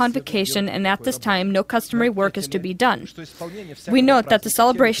Holy Convocation, and at this time no customary work is to be done. We note that the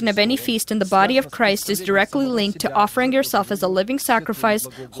celebration of any feast in the body of Christ is directly linked to offering yourself as a living sacrifice,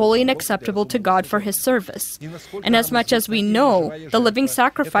 holy and acceptable to God for His service. And as much as we know, the living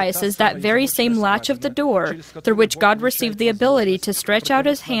sacrifice is that very same latch of the door through which God received the ability to stretch out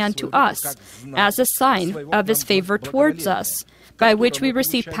His hand to us as a sign of His favor towards us. by which we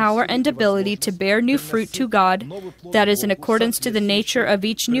receive power and ability to bear new fruit to God that is in accordance to the nature of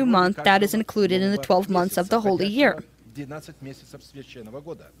each new month that is included in the 12 months of the holy year.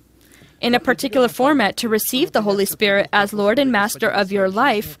 In a particular format to receive the Holy Spirit as Lord and Master of your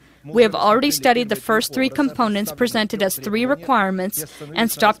life, we have already studied the first three components presented as three requirements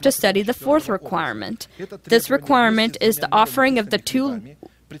and stopped to study the fourth requirement. This requirement is the offering of the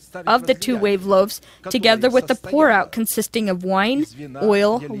two wave loaves together with the pour-out consisting of wine,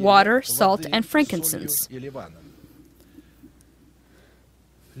 oil, water, salt, and frankincense.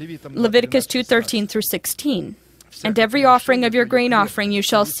 Leviticus 2:13 through 16. And every offering of your grain offering you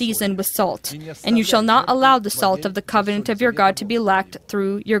shall season with salt, and you shall not allow the salt of the covenant of your God to be lacked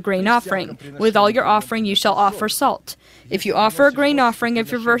through your grain offering. With all your offering you shall offer salt. If you offer a grain offering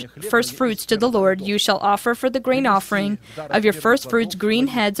of your first fruits to the Lord, you shall offer for the grain offering of your first fruits green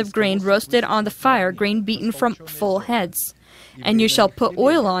heads of grain roasted on the fire, grain beaten from full heads. And you shall put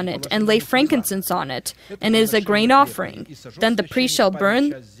oil on it, and lay frankincense on it, and it is a grain offering. Then the priest shall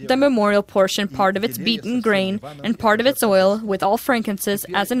burn the memorial portion, part of its beaten grain, and part of its oil, with all frankincense,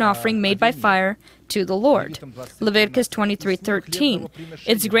 as an offering made by fire to the Lord. Leviticus 23:13.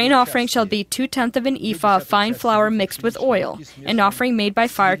 Its grain offering shall be 2/10 of an ephah of fine flour mixed with oil, an offering made by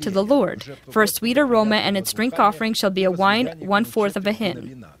fire to the Lord. For a sweet aroma, and its drink offering shall be a wine 1/4 of a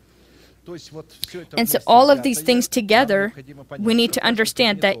hin. And so all of these things together, we need to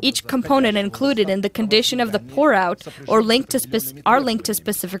understand that each component included in the condition of the pour-out are linked to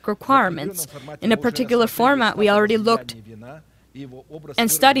specific requirements. In a particular format, we already looked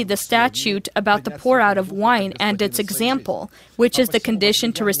and studied the statute about the pour-out of wine and its example, which is the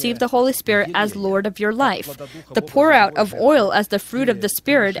condition to receive the Holy Spirit as Lord of your life. The pour-out of oil as the fruit of the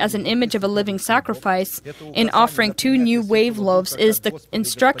Spirit, as an image of a living sacrifice, in offering 2 new wave loaves, is the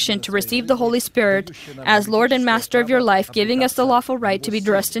instruction to receive the Holy Spirit as Lord and Master of your life, giving us the lawful right to be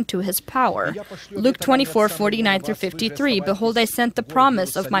dressed into His power. Luke 24:49 through 53. Behold, I sent the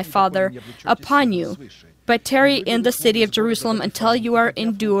promise of my Father upon you. But tarry in the city of Jerusalem until you are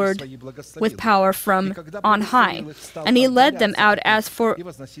endued with power from on high. And he led them out as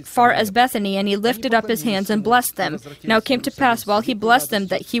far as Bethany, and he lifted up his hands and blessed them. Now it came to pass, while he blessed them,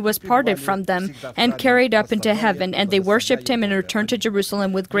 that he was parted from them and carried up into heaven. And they worshipped him and returned to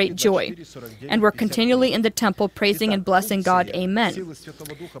Jerusalem with great joy, and were continually in the temple praising and blessing God. Amen.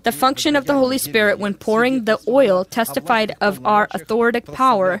 The function of the Holy Spirit when pouring the oil testified of our authoritative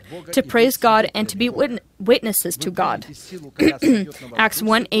power to praise God and to be witnesses to God. Acts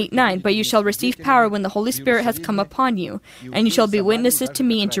 1:8-9. But you shall receive power when the Holy Spirit has come upon you, and you shall be witnesses to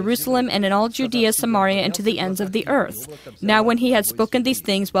me in Jerusalem and in all Judea, Samaria, and to the ends of the earth. Now when he had spoken these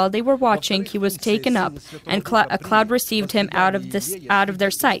things while they were watching, he was taken up, and a cloud received him out of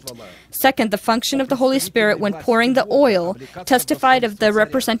their sight. Second, the function of the Holy Spirit when pouring the oil testified of the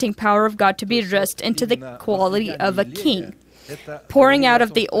representing power of God to be dressed into the quality of a king. Pouring out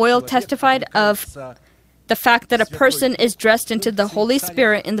of the oil testified of the fact that a person is dressed into the Holy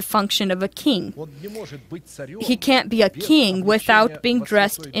Spirit in the function of a king. He can't be a king without being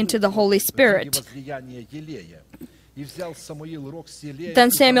dressed into the Holy Spirit.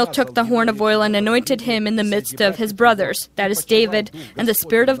 Then Samuel took the horn of oil and anointed him in the midst of his brothers, that is David, and the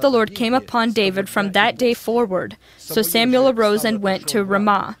Spirit of the Lord came upon David from that day forward. So Samuel arose and went to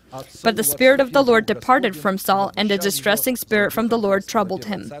Ramah. But the Spirit of the Lord departed from Saul, and a distressing spirit from the Lord troubled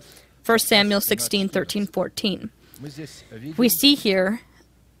him. 1 Samuel 16:13-14. We see here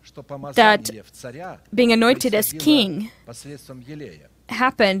that being anointed as king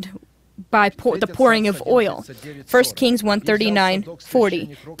happened by the pouring of oil. 1 Kings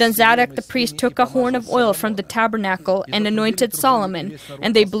 1:39-40. Then Zadok the priest took a horn of oil from the tabernacle and anointed Solomon.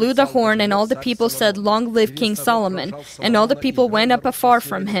 And they blew the horn, and all the people said, Long live King Solomon. And all the people went up afar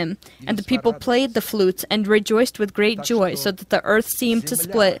from him. And the people played the flutes and rejoiced with great joy, so that the earth seemed to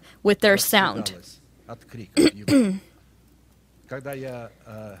split with their sound.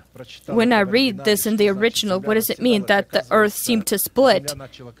 When I read this in the original, what does it mean? That the earth seemed to split.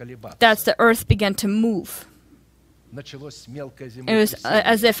 That's the earth began to move. It was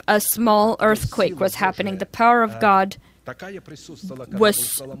as if a small earthquake was happening. The power of God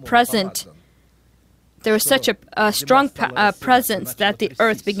was present. There was such a strong presence that the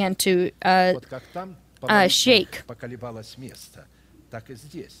earth began to shake.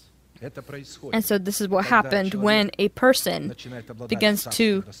 And so this is what happened when a person begins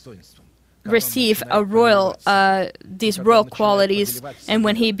to receive these royal qualities, and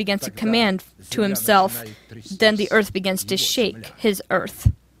when he begins to command to himself, then the earth begins to shake. His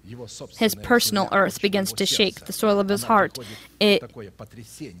personal earth begins to shake. The soil of his heart, it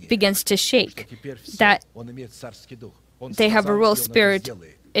begins to shake. That They have a real spirit.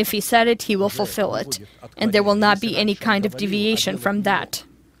 If he said it, he will fulfill it. And there will not be any kind of deviation from that.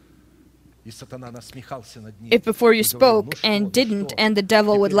 If before you spoke and didn't, and the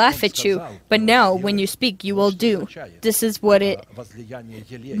devil would laugh at you, but now when you speak, you will do. This is what it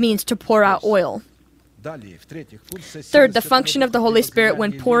means to pour out oil. Third, the function of the Holy Spirit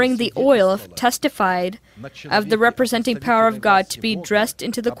when pouring the oil testified of the representing power of God to be dressed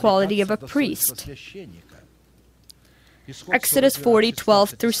into the quality of a priest. Exodus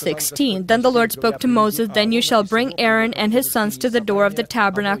 40:12-16. Then the Lord spoke to Moses, "Then you shall bring Aaron and his sons to the door of the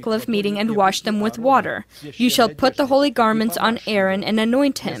tabernacle of meeting and wash them with water. You shall put the holy garments on Aaron and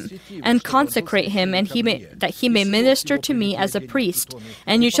anoint him, and consecrate him, and that he may minister to me as a priest.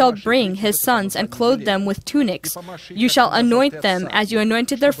 And you shall bring his sons and clothe them with tunics. You shall anoint them as you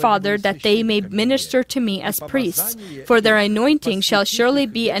anointed their father, that they may minister to me as priests. For their anointing shall surely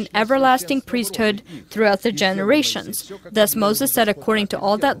be an everlasting priesthood throughout the generations." Thus Moses said according to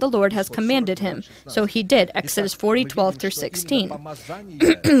all that the Lord has commanded him. So he did. Exodus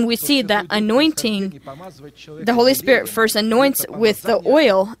 40:12-16. We see that anointing, the Holy Spirit first anoints with the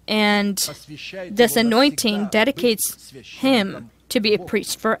oil, and this anointing dedicates him to be a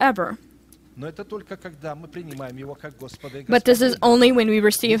priest forever. But this is only when we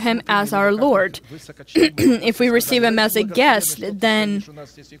receive him as our Lord. If we receive him as a guest, then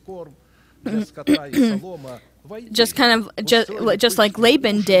just like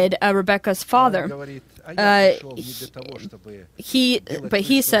Laban did, Rebekah's father. He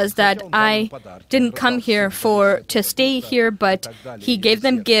says that I didn't come here to stay here, but he gave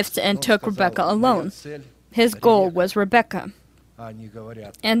them gifts and took Rebekah alone. His goal was Rebekah.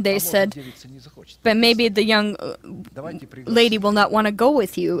 And they said, but maybe the young lady will not want to go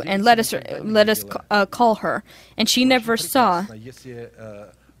with you, and let us call her. And she never saw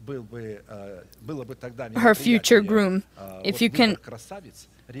her future groom, if you can.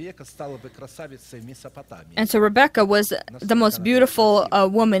 And so Rebekah was the most beautiful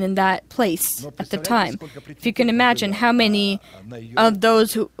woman in that place at the time. If you can imagine how many of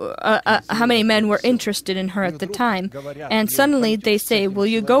those how many men were interested in her at the time. And suddenly they say, will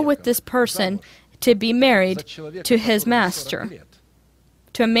you go with this person to be married to his master?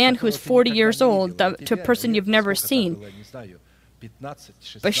 To a man who's 40 years old, to a person you've never seen.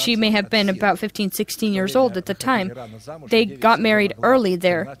 But she may have been about 15, 16 years old at the time. They got married early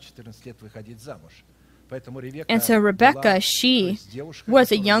there. And so Rebekah, she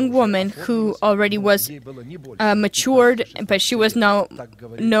was a young woman who already was matured, but she was no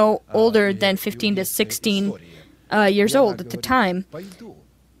older than 15 to 16 years old at the time.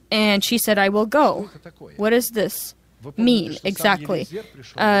 And she said, I will go. What does this mean exactly?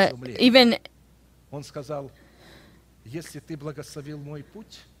 Even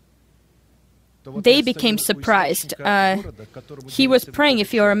they became surprised. He was praying,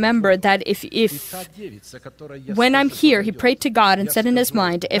 if you remember, that if when I'm here, he prayed to God and said in his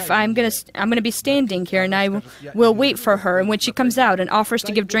mind, if I'm gonna be standing here and I will wait for her, and when she comes out and offers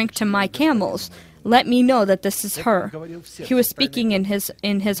to give drink to my camels, let me know that this is her. He was speaking in his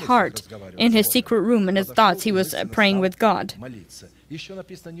heart, in his secret room, in his thoughts. He was praying with God.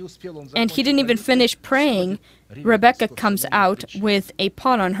 And he didn't even finish praying. Rebekah comes out with a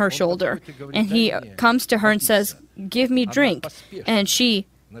pot on her shoulder, and he comes to her and says, give me drink. And she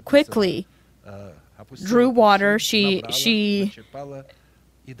quickly drew water,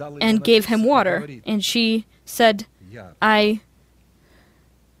 and gave him water. And she said, I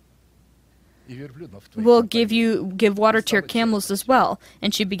will give water to your camels as well.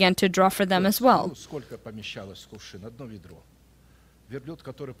 And she began to draw for them as well.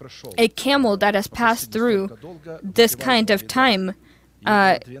 A camel that has passed through this kind of time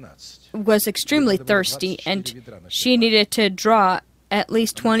was extremely thirsty, and she needed to draw at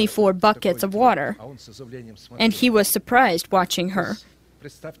least 24 buckets of water. And he was surprised watching her.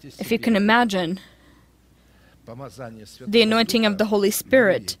 If you can imagine the anointing of the Holy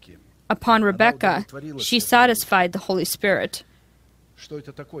Spirit upon Rebekah, she satisfied the Holy Spirit.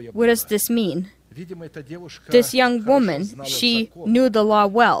 What does this mean? This young woman, she knew the law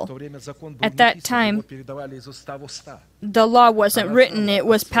well. At that time, the law wasn't written. It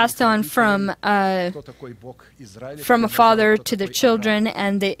was passed on from a father to the children,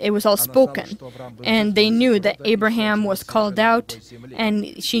 and it was all spoken. And they knew that Abraham was called out,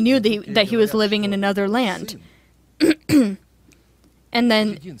 and she knew that he was living in another land. And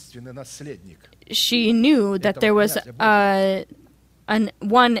then she knew that there was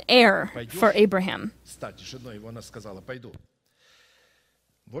one heir for Abraham.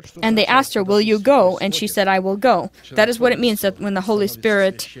 And they asked her, will you go? And she said, I will go. That is what it means that when the Holy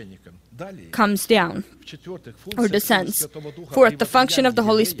Spirit comes down or descends. Fourth, the function of the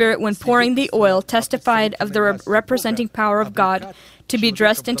Holy Spirit when pouring the oil testified of the representing power of God to be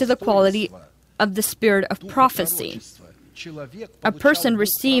dressed into the quality of the spirit of prophecy. A person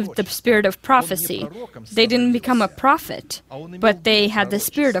received the spirit of prophecy. They didn't become a prophet, but they had the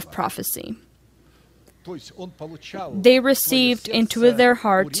spirit of prophecy. They received into their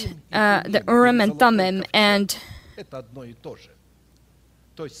heart the Urim and Thummim, and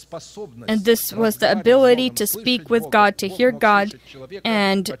this was the ability to speak with God, to hear God,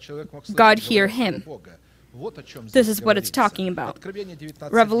 and God hear him. This is what it's talking about.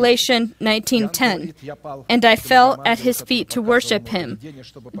 Revelation 19:10. And I fell at his feet to worship him.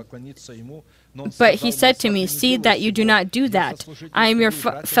 But he said to me, see that you do not do that. I am your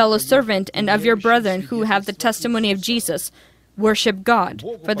fellow servant and of your brethren who have the testimony of Jesus. Worship God,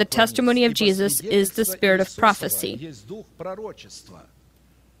 for the testimony of Jesus is the spirit of prophecy.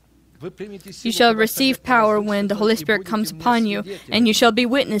 You shall receive power when the Holy Spirit comes upon you, and you shall be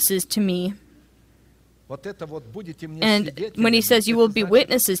witnesses to me. And when he says you will be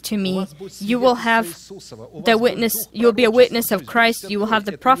witnesses to me, you will have the witness, you will be a witness of Christ, you will have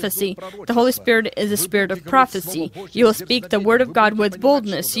the prophecy. The Holy Spirit is a spirit of prophecy. You will speak the word of God with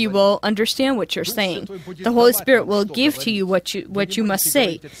boldness. You will understand what you're saying. The Holy Spirit will give to you what you must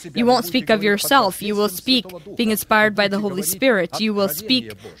say. You won't speak of yourself. You will speak being inspired by the Holy Spirit. You will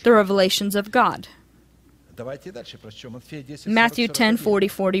speak the revelations of God. Matthew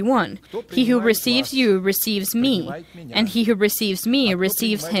 10:40-41. He who receives you receives me, and he who receives me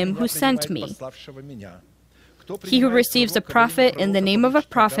receives him who sent me. He who receives a prophet in the name of a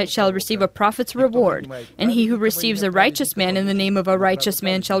prophet shall receive a prophet's reward, and he who receives a righteous man in the name of a righteous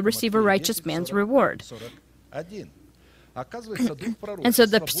man shall receive a righteous man's reward. And so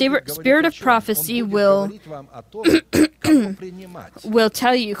the spirit of prophecy will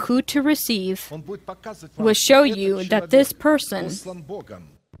tell you who to receive, will show you that this person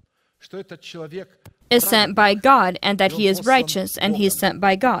is sent by God and that he is righteous and he is sent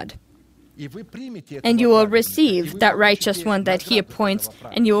by God. And you will receive that righteous one that he appoints,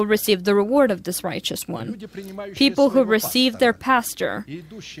 and you will receive the reward of this righteous one. People who receive their pastor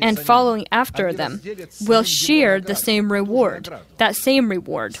and following after them will share the same reward, that same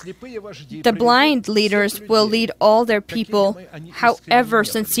reward. The blind leaders will lead all their people, however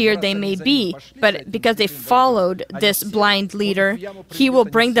sincere they may be, but because they followed this blind leader, he will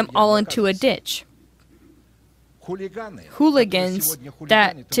bring them all into a ditch. Hooligans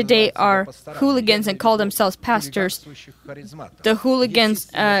that today are hooligans and call themselves pastors, the hooligans,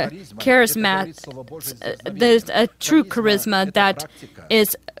 there's a true charisma that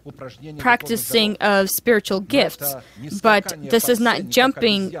is practicing of spiritual gifts, but this is not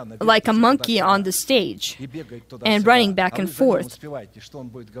jumping like a monkey on the stage and running back and forth.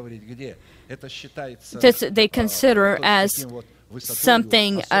 This they consider as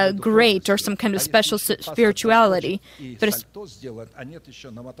something great or some kind of special spirituality.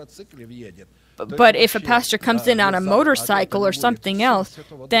 But if a pastor comes in on a motorcycle or something else,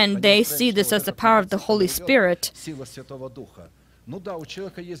 then they see this as the power of the Holy Spirit.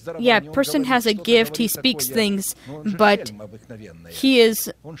 Yeah, a person has a gift, he speaks things, but he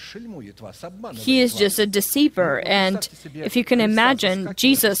is just a deceiver. And if you can imagine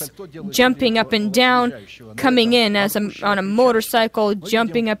Jesus jumping up and down, coming in on a motorcycle,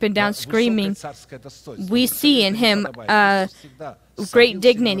 jumping up and down, screaming, we see in him great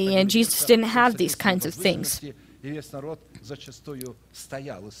dignity, and Jesus didn't have these kinds of things.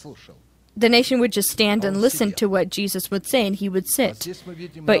 The nation would just stand and listen to what Jesus would say, and he would sit.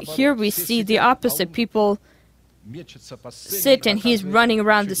 But here we see the opposite. People sit, and he's running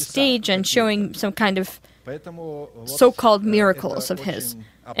around the stage and showing some kind of so-called miracles of his.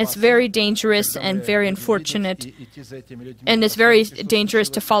 It's very dangerous and very unfortunate, and it's very dangerous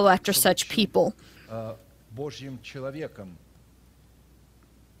to follow after such people.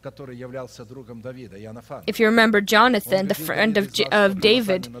 If you remember Jonathan, the friend of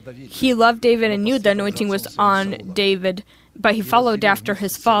David, he loved David and knew the anointing was on David, but he followed after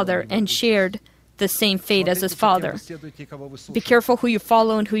his father and shared the same fate as his father. Be careful who you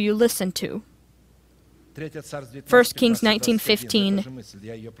follow and who you listen to. 1 Kings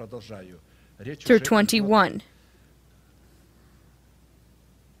 19:15-21.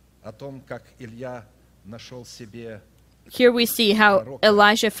 Here we see how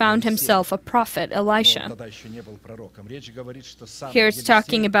Elijah found himself a prophet, Elisha. Here it's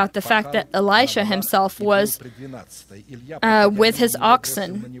talking about the fact that Elisha himself was with his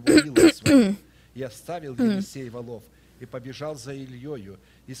oxen.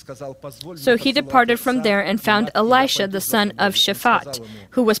 So he departed from there and found Elisha the son of Shaphat,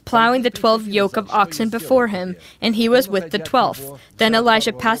 who was plowing the 12 yoke of oxen before him, and he was with the 12th. Then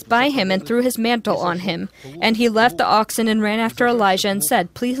Elisha passed by him and threw his mantle on him. And he left the oxen and ran after Elijah and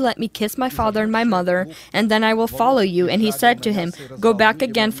said, "Please let me kiss my father and my mother, and then I will follow you." And he said to him, "Go back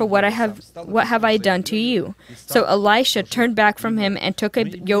again, for what have I done to you?" So Elisha turned back from him and took a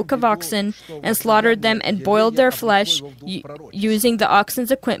yoke of oxen and slaughtered them and boiled their flesh using the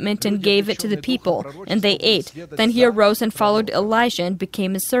oxen's equipment and gave it to the people, and they ate. Then he arose and followed Elijah and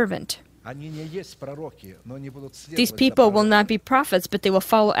became his servant. These people will not be prophets, but they will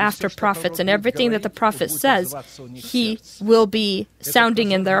follow after prophets, and everything that the prophet says, he will be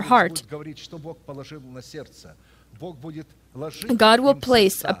sounding in their heart. God will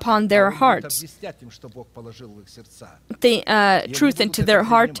place upon their hearts the truth into their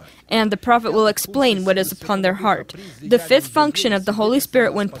heart, and the prophet will explain what is upon their heart. The fifth function of the Holy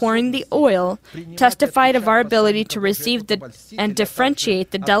Spirit when pouring the oil testified of our ability to receive and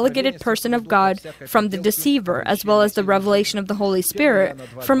differentiate the delegated person of God from the deceiver, as well as the revelation of the Holy Spirit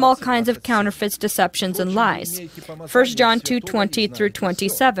from all kinds of counterfeits, deceptions, and lies. 1 John 2:20 through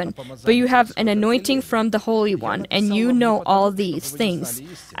 27. But you have an anointing from the Holy One, and you know all these things.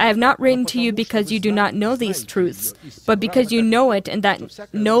 I have not written to you because you do not know these truths, but because you know it, and that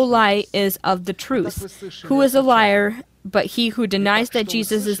no lie is of the truth. Who is a liar but he who denies that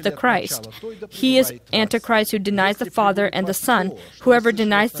Jesus is the Christ? He is Antichrist, who denies the Father and the Son. Whoever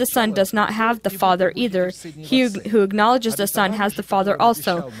denies the Son does not have the Father either. He who acknowledges the Son has the Father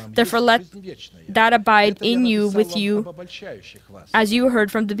also. Therefore let that abide in you with you, as you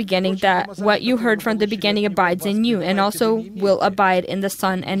heard from the beginning, that what you heard from the beginning abides in you, and also will abide in the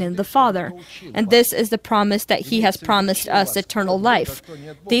Son and in the Father. And this is the promise that he has promised us, eternal life.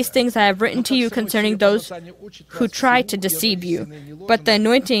 These things I have written to you concerning those who try to deceive you. But the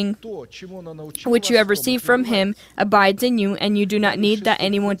anointing which you have received from him abides in you, and you do not need that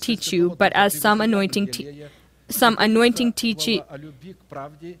anyone teach you, but as the same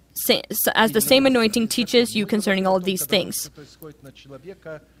anointing teaches you concerning all these things.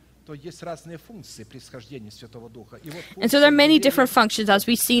 And so there are many different functions, as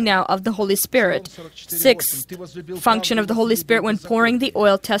we see now, of the Holy Spirit. Sixth function of the Holy Spirit when pouring the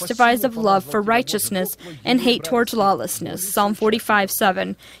oil testifies of love for righteousness and hate towards lawlessness. Psalm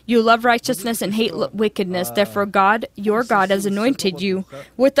 45:7. You love righteousness and hate wickedness. Therefore God, your God, has anointed you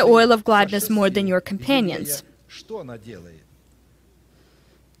with the oil of gladness more than your companions.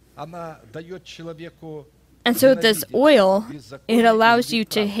 And so this oil, it allows you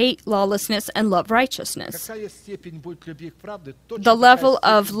to hate lawlessness and love righteousness. The level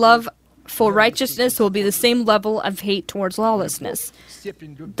of love for righteousness will be the same level of hate towards lawlessness.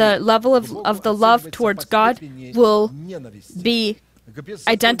 The level of the love towards God will be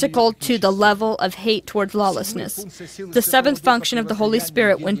identical to the level of hate towards lawlessness. The seventh function of the Holy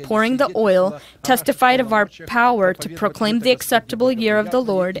Spirit when pouring the oil testified of our power to proclaim the acceptable year of the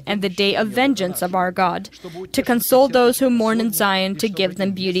Lord and the day of vengeance of our God, to console those who mourn in Zion, to give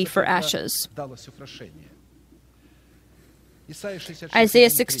them beauty for ashes. Isaiah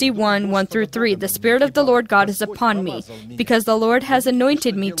 61:1-3. The Spirit of the Lord God is upon me, because the Lord has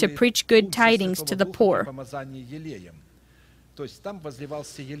anointed me to preach good tidings to the poor.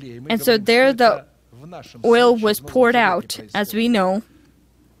 And so there the oil was poured out, as we know.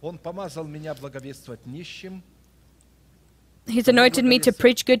 He's anointed me to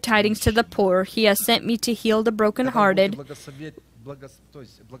preach good tidings to the poor. He has sent me to heal the brokenhearted.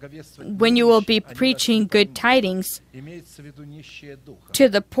 When you will be preaching good tidings to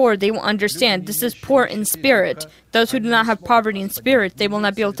the poor, they will understand. This is poor in spirit. Those who do not have poverty in spirit, they will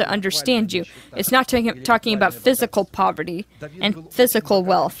not be able to understand you. It's not talking about physical poverty and physical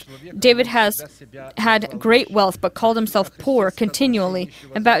wealth. David has had great wealth, but called himself poor continually.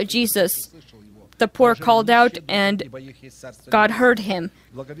 About Jesus, the poor called out, and God heard him.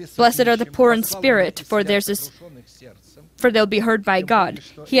 Blessed are the poor in spirit, for they'll be heard by God.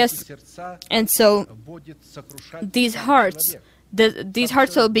 And so these hearts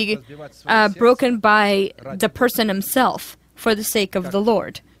will be broken by the person himself for the sake of the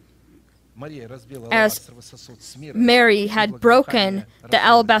Lord. As Mary had broken the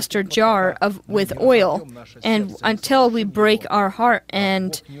alabaster jar with oil, and until we break our heart,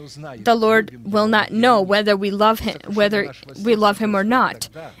 and the Lord will not know whether we love him or not.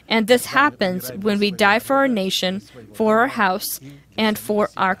 And this happens when we die for our nation, for our house, and for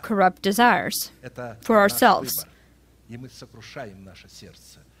our corrupt desires, for ourselves.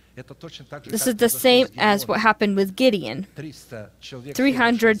 This is the same as what happened with Gideon.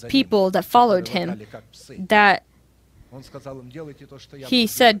 300 people that followed him, that He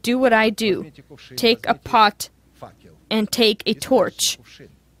said, "Do what I do. Take a pot and take a torch."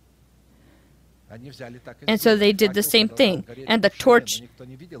 And so they did the same thing, and the torch,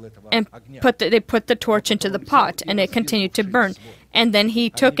 and they put the torch into the pot, and it continued to burn. And then he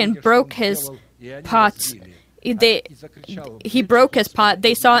took and broke his pots. He broke his pot.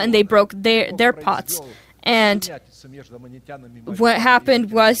 They saw and they broke their pots. And what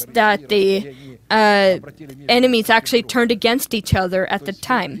happened was that the enemies actually turned against each other at the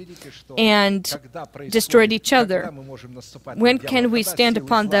time and destroyed each other. When can we stand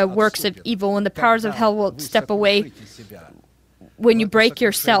upon the works of evil when the powers of hell will step away? When you break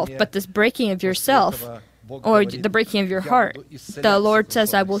yourself, but this breaking of yourself, or the breaking of your heart, the Lord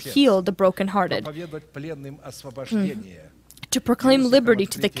says, "I will heal the brokenhearted." To proclaim liberty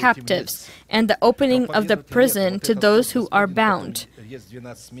to the captives, and the opening of the prison to those who are bound.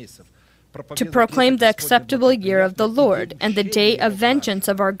 To proclaim the acceptable year of the Lord, and the day of vengeance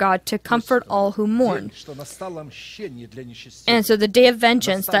of our God, to comfort all who mourn. And so the day of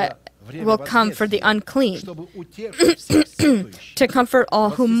vengeance that will come for the unclean, to comfort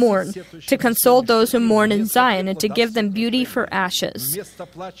all who mourn, to console those who mourn in Zion, and to give them beauty for ashes,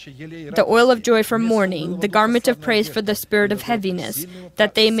 the oil of joy for mourning, the garment of praise for the spirit of heaviness,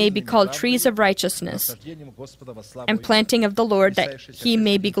 that they may be called trees of righteousness, and planting of the Lord, that he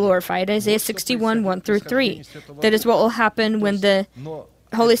may be glorified. Isaiah 61, 1-3. That is what will happen when the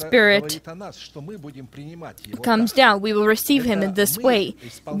Holy Spirit comes down. We will receive him in this way.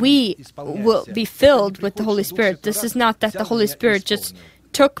 We will be filled with the Holy Spirit. This is not that the Holy Spirit just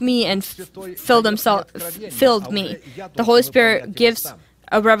took me and filled me. The Holy Spirit gives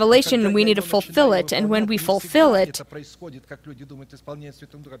a revelation and we need to fulfill it. And when we fulfill it,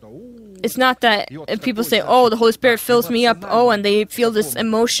 it's not that people say, "Oh, the Holy Spirit fills me up," and they feel this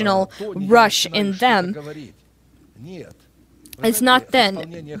emotional rush in them. It's not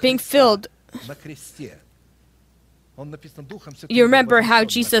then being filled. You remember how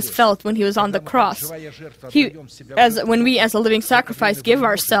Jesus felt when he was on the cross. When we as a living sacrifice give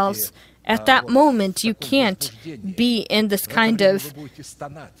ourselves, at that moment you can't be in this kind of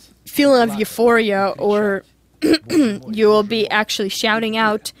feeling of euphoria, or you will be actually shouting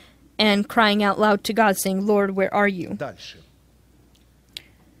out and crying out loud to God, saying, "Lord, where are you?"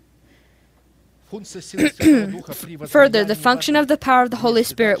 Further, the function of the power of the Holy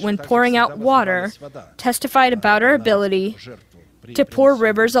Spirit when pouring out water testified about our ability to pour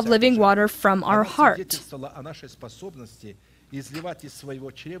rivers of living water from our heart.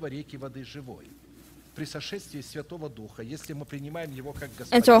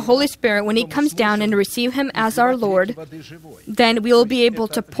 And so Holy Spirit, when he comes down and receive him as our Lord, then we will be able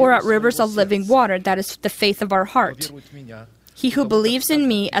to pour out rivers of living water. That is the faith of our heart. He who believes in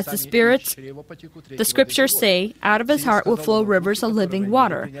me, as the scriptures say, out of his heart will flow rivers of living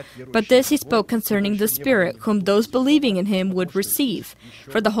water. But this he spoke concerning the Spirit, whom those believing in him would receive.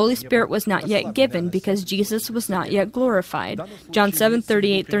 For the Holy Spirit was not yet given, because Jesus was not yet glorified. John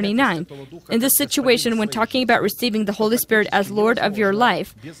 7:38-39. In this situation, when talking about receiving the Holy Spirit as Lord of your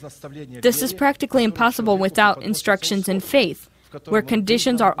life, this is practically impossible without instructions in faith, where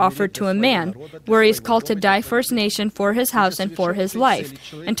conditions are offered to a man, where he is called to die for his nation, for his house, and for his life.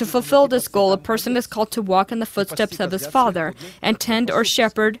 And to fulfill this goal, a person is called to walk in the footsteps of his father, and tend or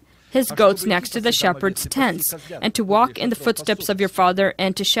shepherd his goats next to the shepherd's tents. And to walk in the footsteps of your father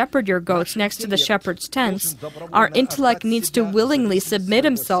and to shepherd your goats next to the shepherd's tents, our intellect needs to willingly submit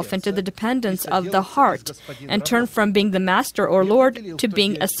himself into the dependence of the heart and turn from being the master or Lord to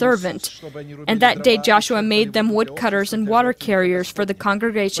being a servant. And that day Joshua made them woodcutters and water carriers for the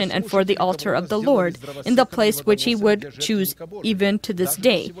congregation and for the altar of the Lord, in the place which he would choose even to this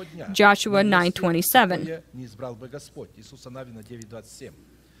day. Joshua 9:27.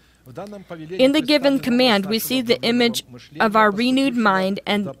 In the given command, we see the image of our renewed mind,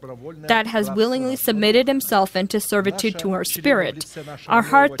 and that has willingly submitted himself into servitude to our spirit. Our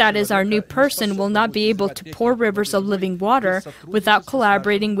heart, that is our new person, will not be able to pour rivers of living water without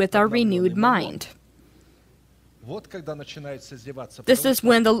collaborating with our renewed mind. This is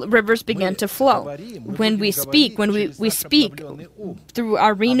when the rivers begin to flow. When we speak through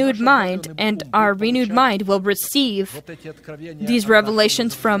our renewed mind, and our renewed mind will receive these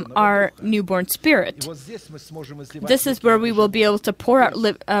revelations from our newborn spirit. This is where we will be able to pour out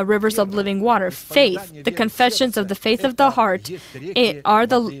rivers of living water. Faith, the confessions of the faith of the heart, are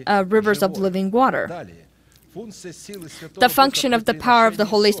the rivers of living water. The function of the power of the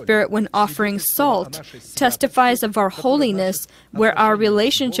Holy Spirit when offering salt testifies of our holiness, where our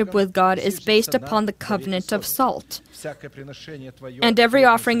relationship with God is based upon the covenant of salt. And every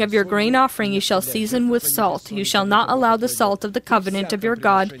offering of your grain offering you shall season with salt. You shall not allow the salt of the covenant of your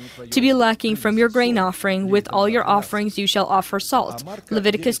God to be lacking from your grain offering. With all your offerings you shall offer salt.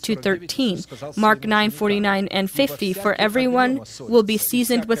 Leviticus 2:13, Mark 9:49 and 50. For everyone will be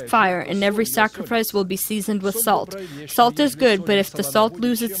seasoned with fire, and every sacrifice will be seasoned with salt. Salt is good, but if the salt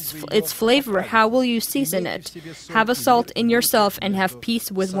loses its flavor, how will you season it? Have a salt in yourself and have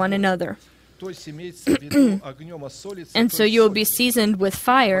peace with one another. And so you will be seasoned with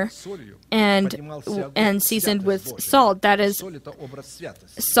fire and seasoned with salt. That is,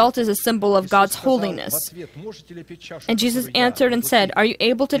 salt is a symbol of God's holiness. And Jesus answered and said, "Are you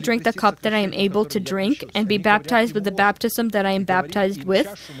able to drink the cup that I am able to drink, and be baptized with the baptism that I am baptized with?"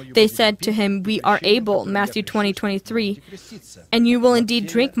 They said to him, "We are able," Matthew 20:23. "And you will indeed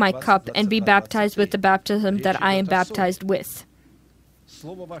drink my cup and be baptized with the baptism that I am baptized with."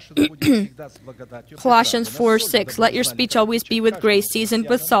 Colossians 4:6, "Let your speech always be with grace, seasoned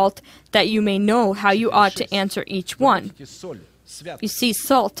with salt, that you may know how you ought to answer each one." You see,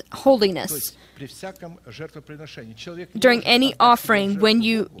 salt, holiness. During any offering, when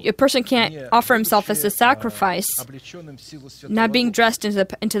a person can't offer himself as a sacrifice, not being dressed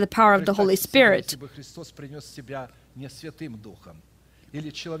into the power of the Holy Spirit,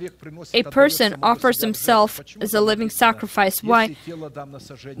 a person offers himself as a living sacrifice. Why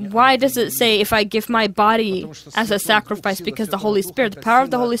does it say, if I give my body as a sacrifice? Because the Holy Spirit, the power of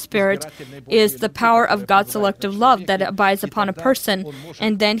the Holy Spirit is the power of God's selective love that abides upon a person,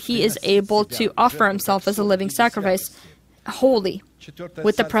 and then he is able to offer himself as a living sacrifice, holy,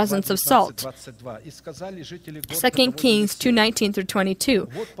 with the presence of salt. 2 Kings 2:19 through 22.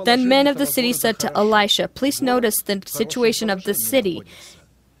 Then men of the city said to Elisha, "Please notice the situation of this city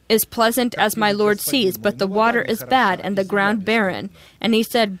is pleasant as my Lord sees, but the water is bad and the ground barren." And he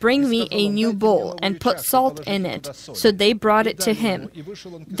said, "Bring me a new bowl and put salt in it." So they brought it to him.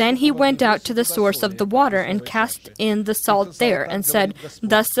 Then he went out to the source of the water and cast in the salt there and said,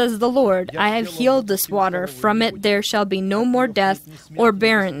 "Thus says the Lord, I have healed this water. From it there shall be no more death or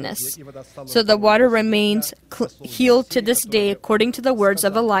barrenness." So the water remains healed to this day according to the words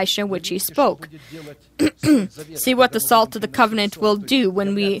of Elisha which he spoke. See what the salt of the covenant will do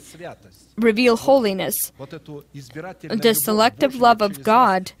when we reveal holiness. The selective love of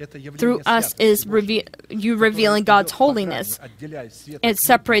God through us is you revealing God's holiness. It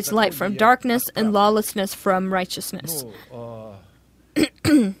separates light from darkness and lawlessness from righteousness.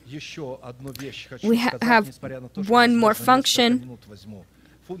 We have one more function.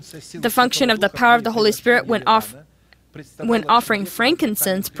 The function of the power of the Holy Spirit when offering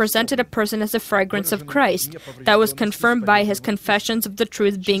frankincense presented a person as a fragrance of Christ that was confirmed by his confessions of the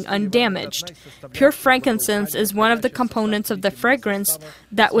truth being undamaged. Pure frankincense is one of the components of the fragrance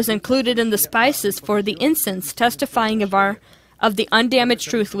that was included in the spices for the incense, testifying of the undamaged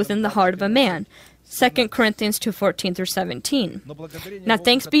truth within the heart of a man. 2 Corinthians 2:14 through 17. Now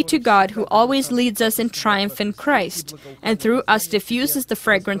thanks be to God who always leads us in triumph in Christ, and through us diffuses the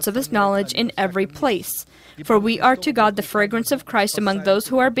fragrance of his knowledge in every place. For we are to God the fragrance of Christ among those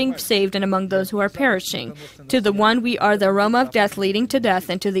who are being saved and among those who are perishing. To the one we are the aroma of death leading to death,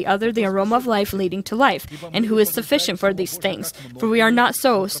 and to the other the aroma of life leading to life. And who is sufficient for these things? For we are not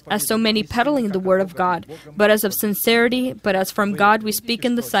as so many peddling the word of God, but as of sincerity, but as from God we speak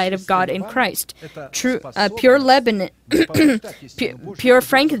in the sight of God in Christ. Pure Lebanon, pure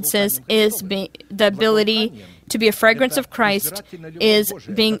frankincense is the ability to be a fragrance of Christ, is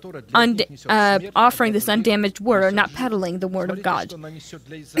being offering this undamaged word, or not peddling the word of God.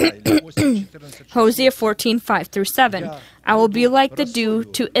 Hosea 14:5 through 7. I will be like the dew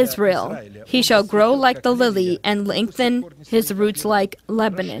to Israel. He shall grow like the lily and lengthen his roots like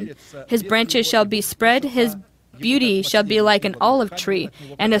Lebanon. His branches shall be spread, his beauty shall be like an olive tree,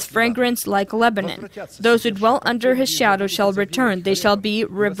 and his fragrance like Lebanon. Those who dwell under his shadow shall return. They shall be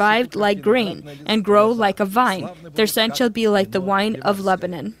revived like grain, and grow like a vine. Their scent shall be like the wine of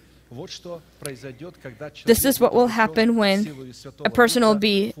Lebanon. This is what will happen when a person will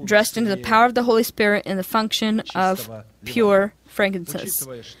be dressed into the power of the Holy Spirit in the function of pure frankincense.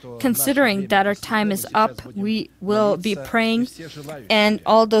 Considering that our time is up, we will be praying, and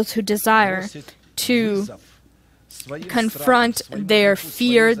all those who desire to confront their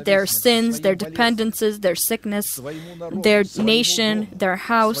fear, their sins, their dependencies, their sickness, their nation, their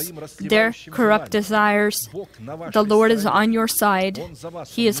house, their corrupt desires. The Lord is on your side.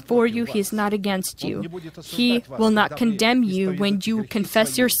 He is for you. He is not against you. He will not condemn you when you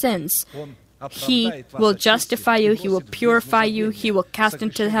confess your sins. He will justify you, He will purify you, He will cast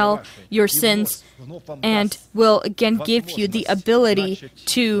into hell your sins, and will again give you the ability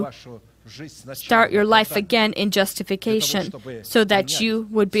to start your life again in justification, so that you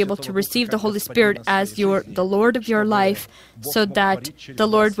would be able to receive the Holy Spirit as the Lord of your life, so that the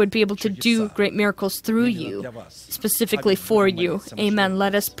Lord would be able to do great miracles through you, specifically for you. Amen.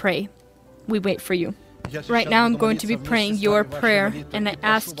 Let us pray. We wait for you. Right now I'm going to be praying your prayer, and I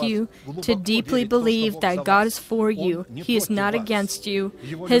ask you to deeply believe that God is for you. He is not against you.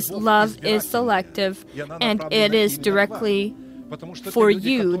 His love is selective, and it is directly for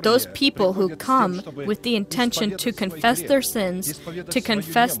you, those people who come with the intention to confess their sins, to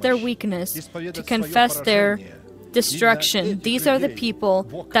confess their weakness, to confess their destruction. These are the people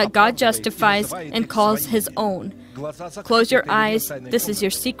that God justifies and calls His own. Close your eyes. This is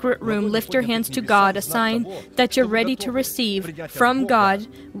your secret room. Lift your hands to God, a sign that you're ready to receive from God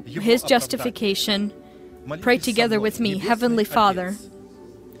His justification. Pray together with me. Heavenly Father,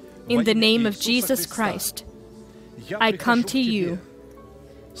 in the name of Jesus Christ, I come to you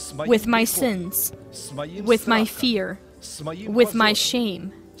with my sins, with my fear, with my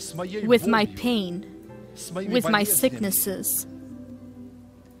shame, with my pain, with my sicknesses.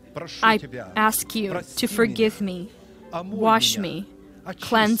 I ask you to forgive me, wash me,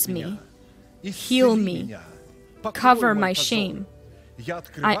 cleanse me, heal me, cover my shame.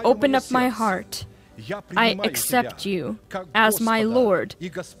 I open up my heart. I accept you as my Lord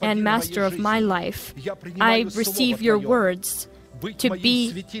and Master of my life. I receive your words to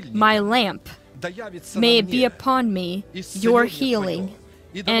be my lamp. May it be upon me your healing,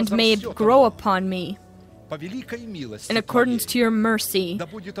 and may it grow upon me. In accordance to your mercy,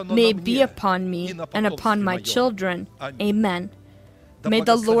 may it be upon me and upon my children. Amen. May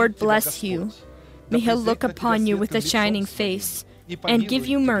the Lord bless you. May He look upon you with a shining face, and give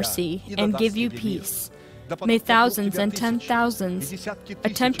you mercy, and give you peace. May thousands and 10,000s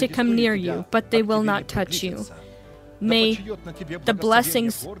attempt to come near you, but they will not touch you. May the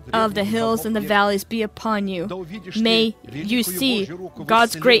blessings of the hills and the valleys be upon you. May you see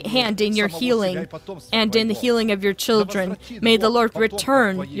God's great hand in your healing and in the healing of your children. May the Lord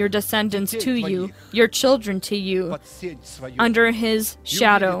return your descendants to you, your children to you, under His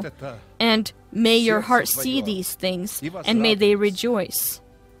shadow. And may your heart see these things, and may they rejoice.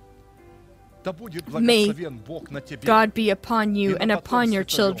 May God be upon you and upon your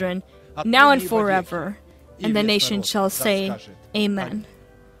children, now and forever. And the nation shall say, Amen.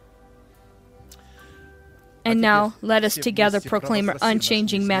 And now let us together proclaim our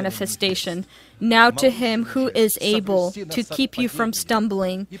unchanging manifestation. Now to Him who is able to keep you from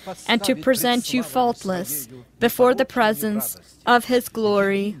stumbling and to present you faultless before the presence of His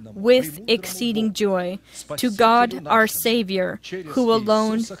glory with exceeding joy, to God our Savior, who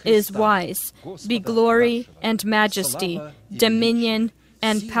alone is wise, be glory and majesty, dominion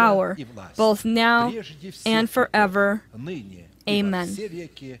and power, both now and forever. Amen.